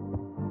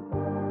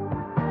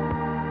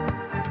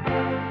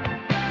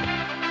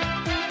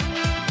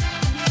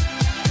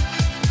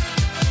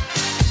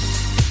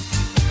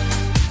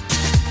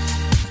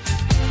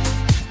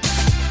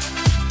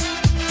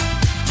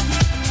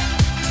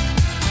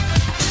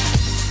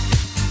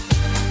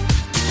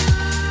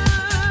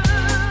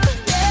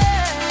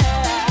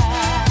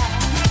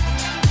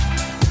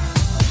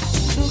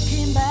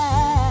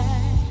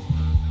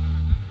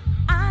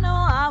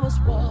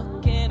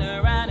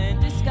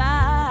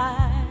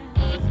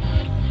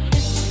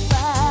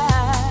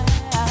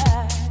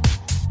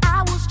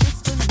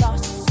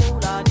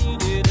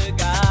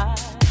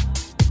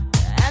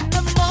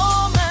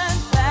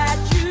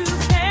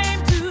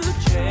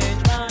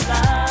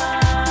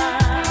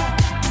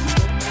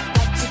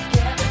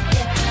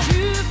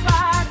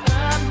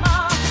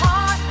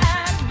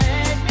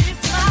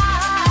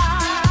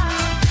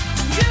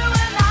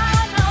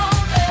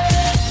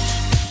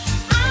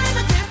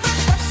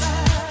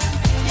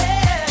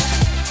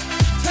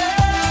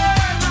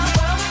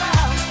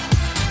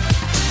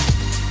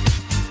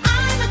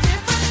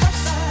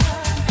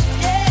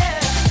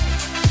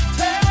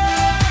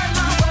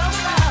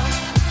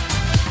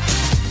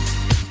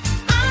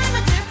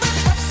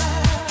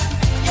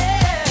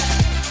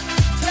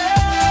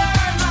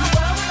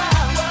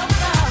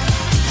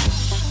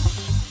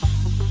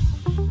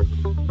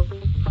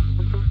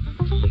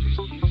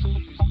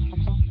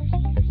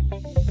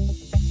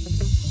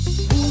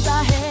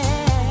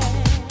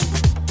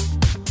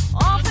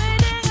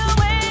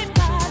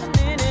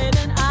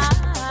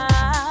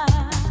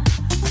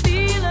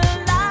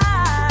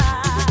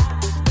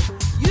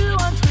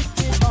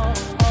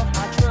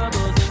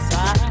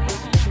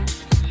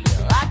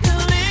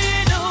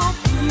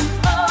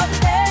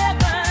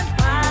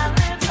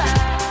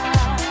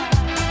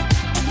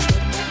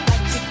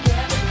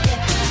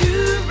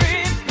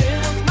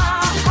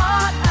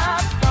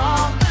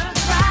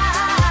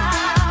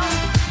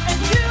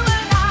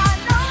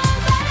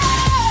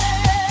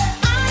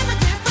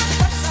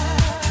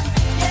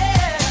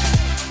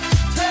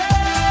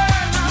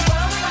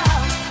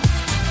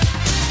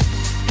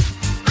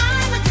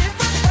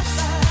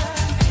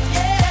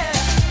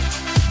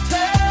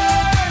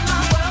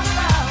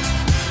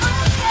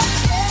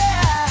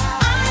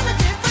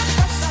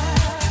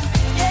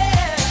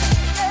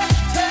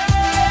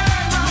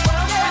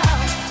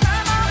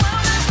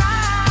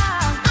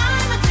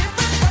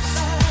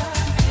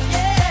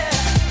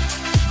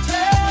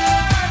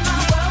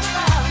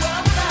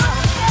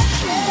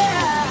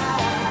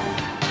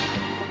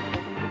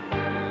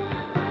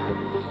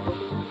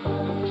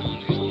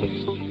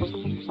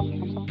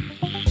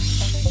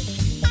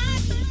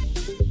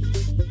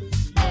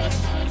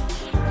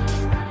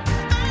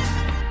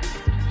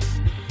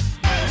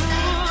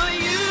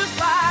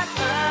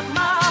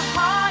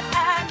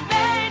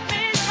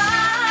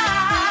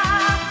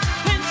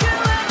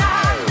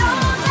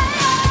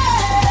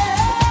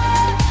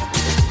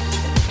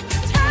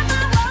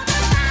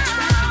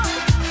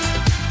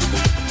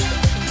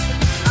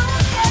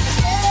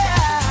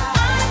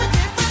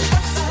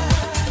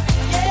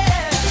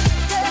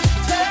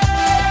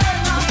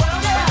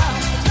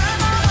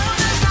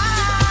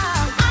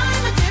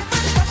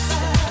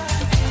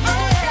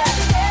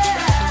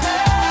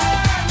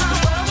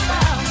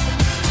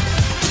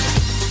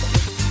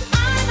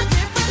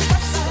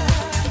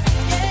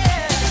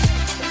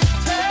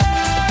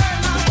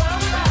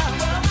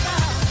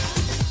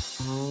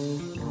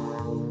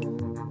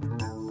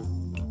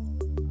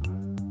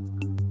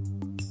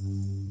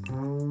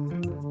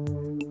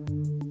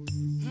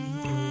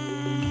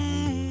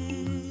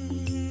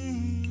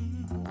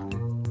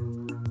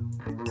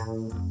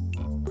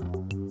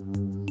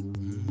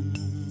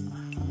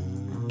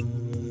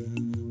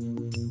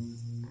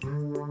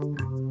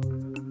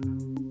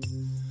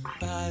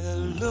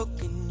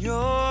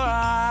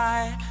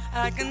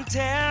 I can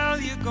tell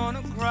you're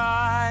gonna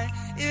cry.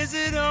 Is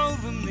it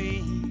over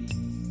me?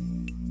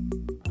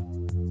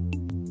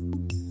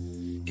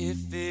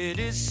 If it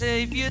is,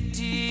 save your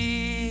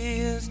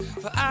tears,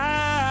 for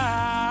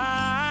I'm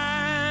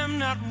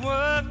not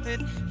worth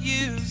it,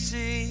 you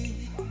see.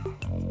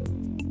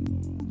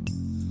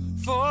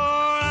 For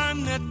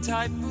I'm the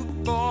type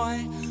of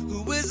boy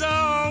who is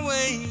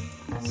always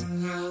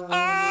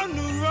on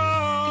the road.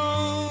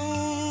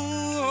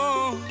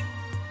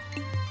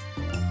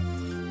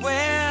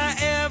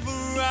 Wherever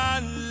I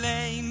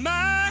lay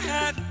my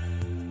hat,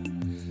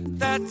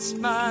 that's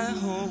my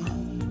home.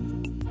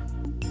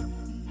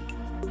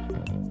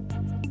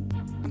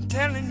 I'm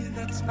telling you,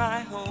 that's my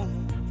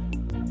home.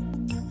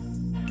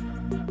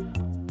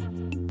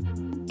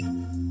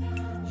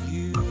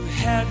 You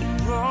had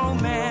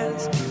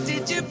romance,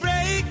 did you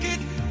break it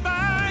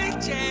by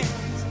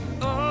chance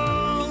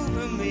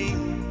over me?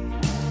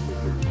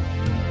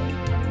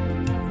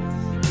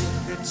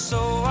 If it's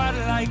so, I'd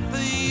like for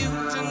you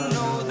to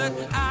know that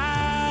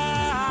I'm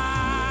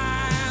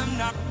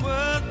not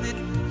worth it,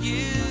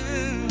 you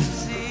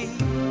see.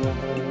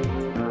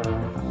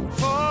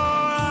 For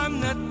I'm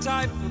the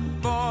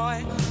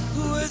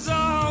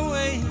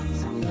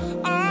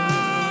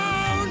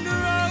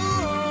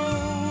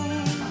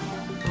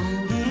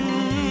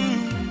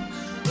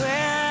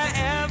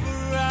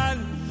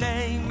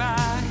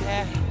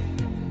yeah,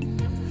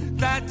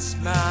 that's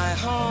my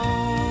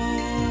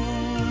home.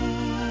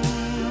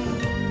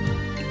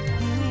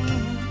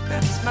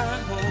 That's my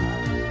home.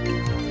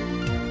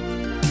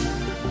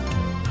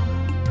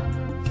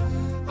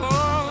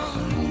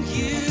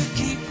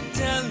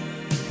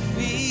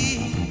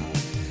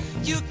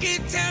 You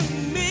keep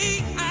telling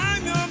me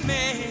I'm your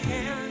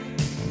man.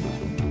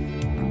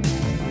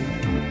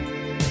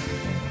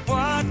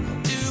 What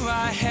do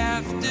I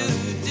have to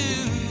do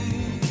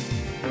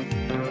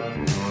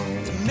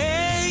to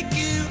make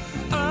you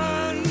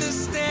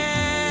understand?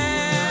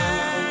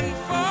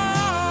 For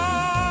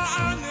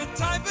I'm the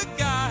type of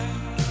guy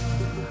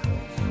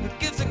who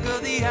gives a girl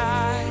the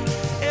eye.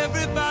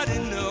 Everybody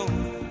knows.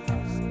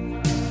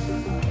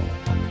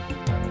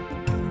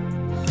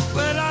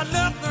 But I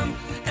love them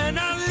and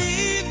I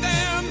leave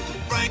them,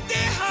 break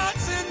their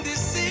hearts and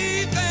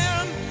deceive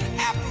them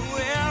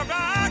everywhere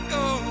I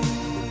go.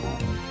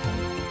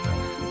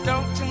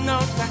 Don't you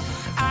know that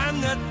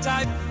I'm the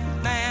type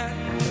of man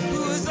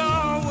who is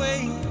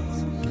always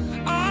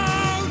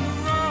on the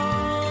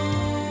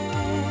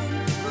road?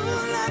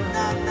 Ooh, la,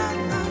 la, la,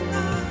 la,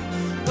 la.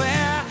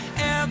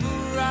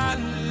 Wherever I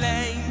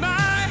lay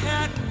my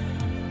head,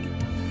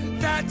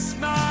 that's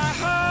my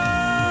home.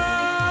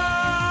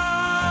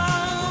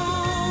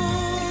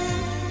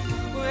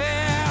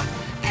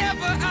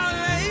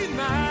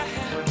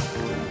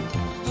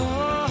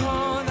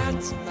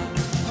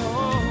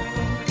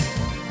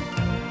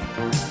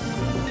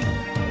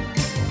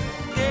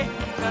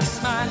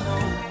 My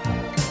home.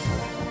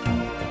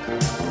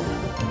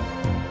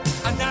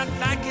 I'm not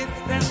like it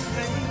that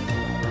way.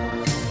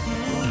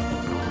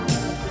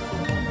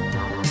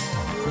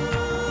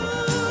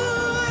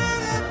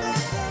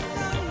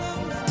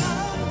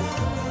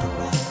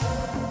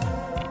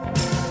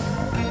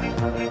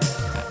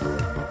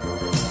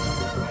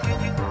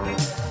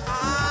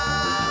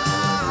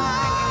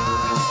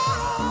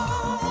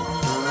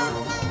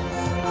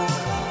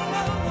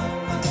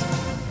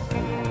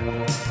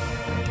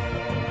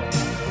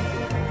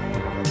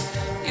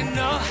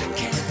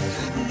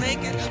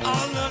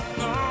 All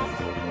along,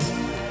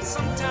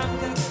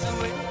 sometimes that's the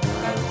way,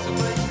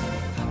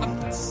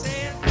 I'm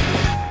saying.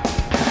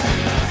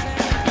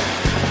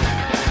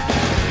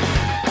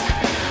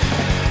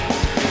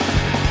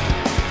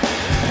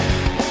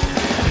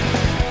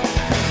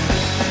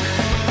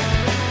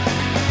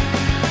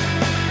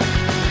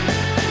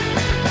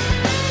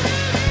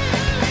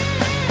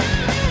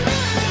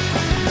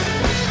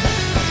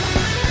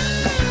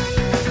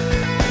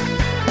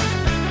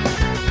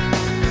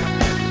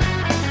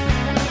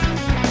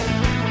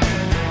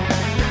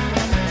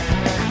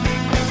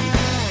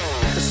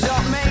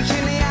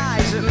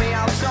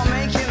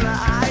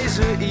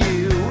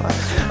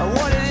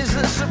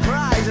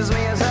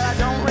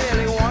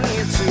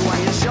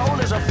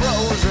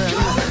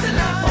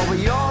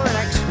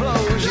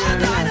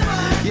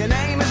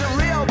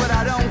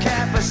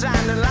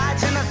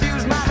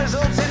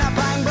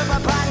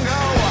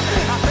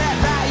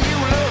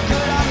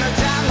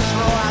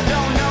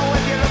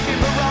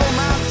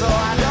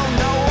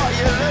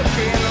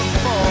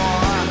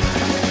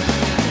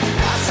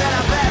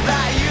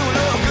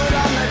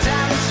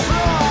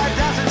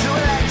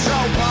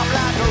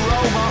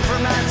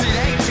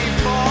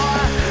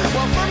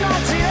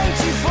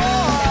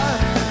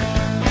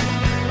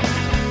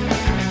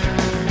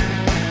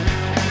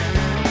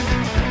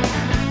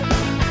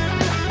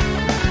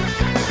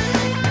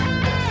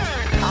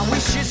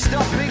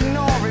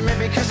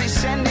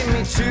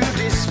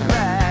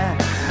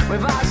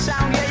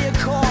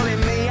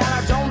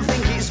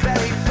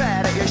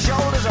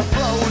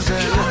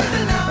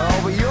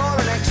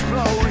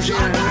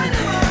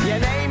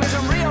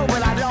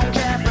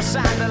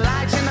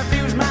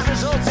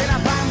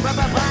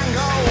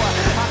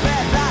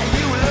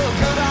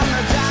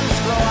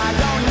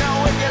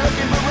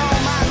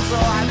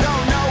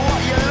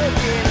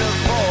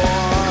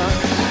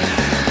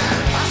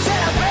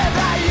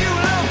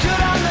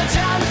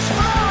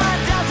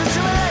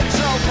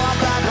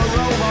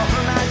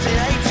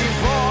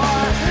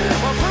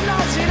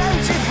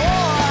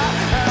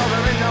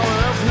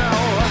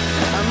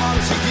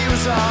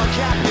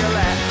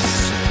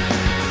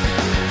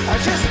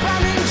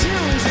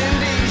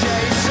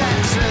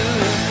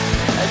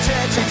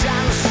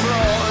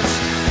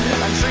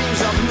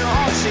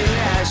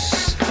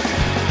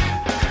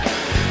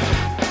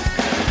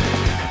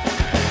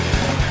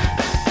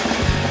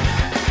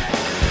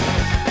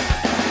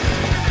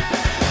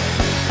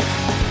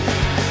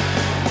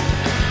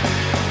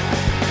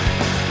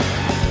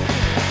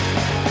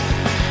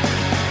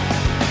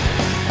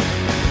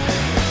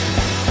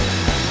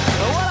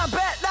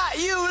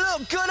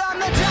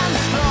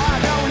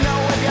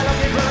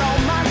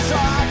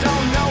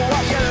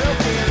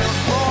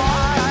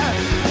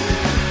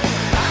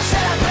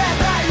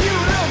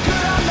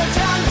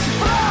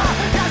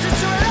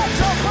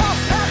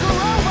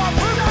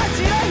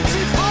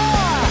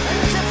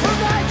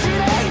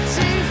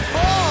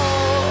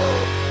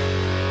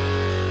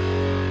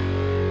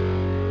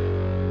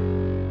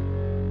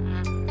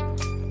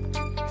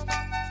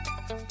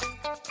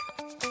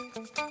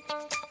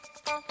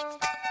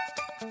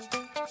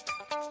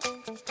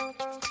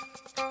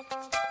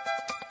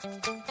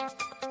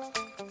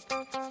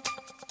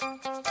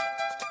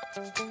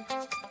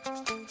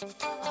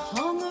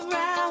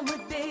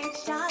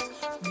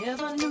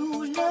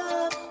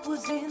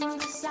 losing the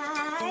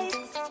sight.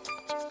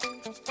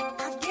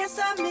 I guess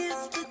I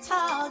missed the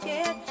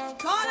target,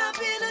 caught up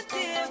in a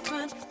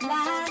different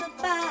line of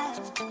fire.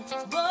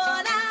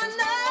 But I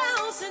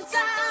know since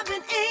I've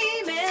been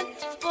aiming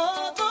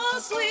for the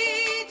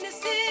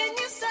sweetness in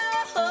your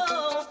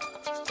soul,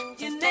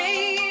 your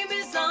name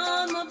is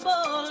on the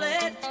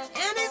bullet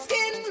and it's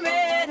getting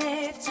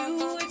ready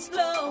to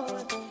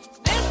explode.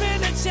 There's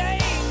been a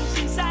change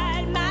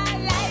inside my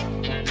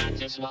life, and I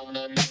just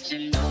wanna let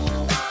you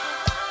know.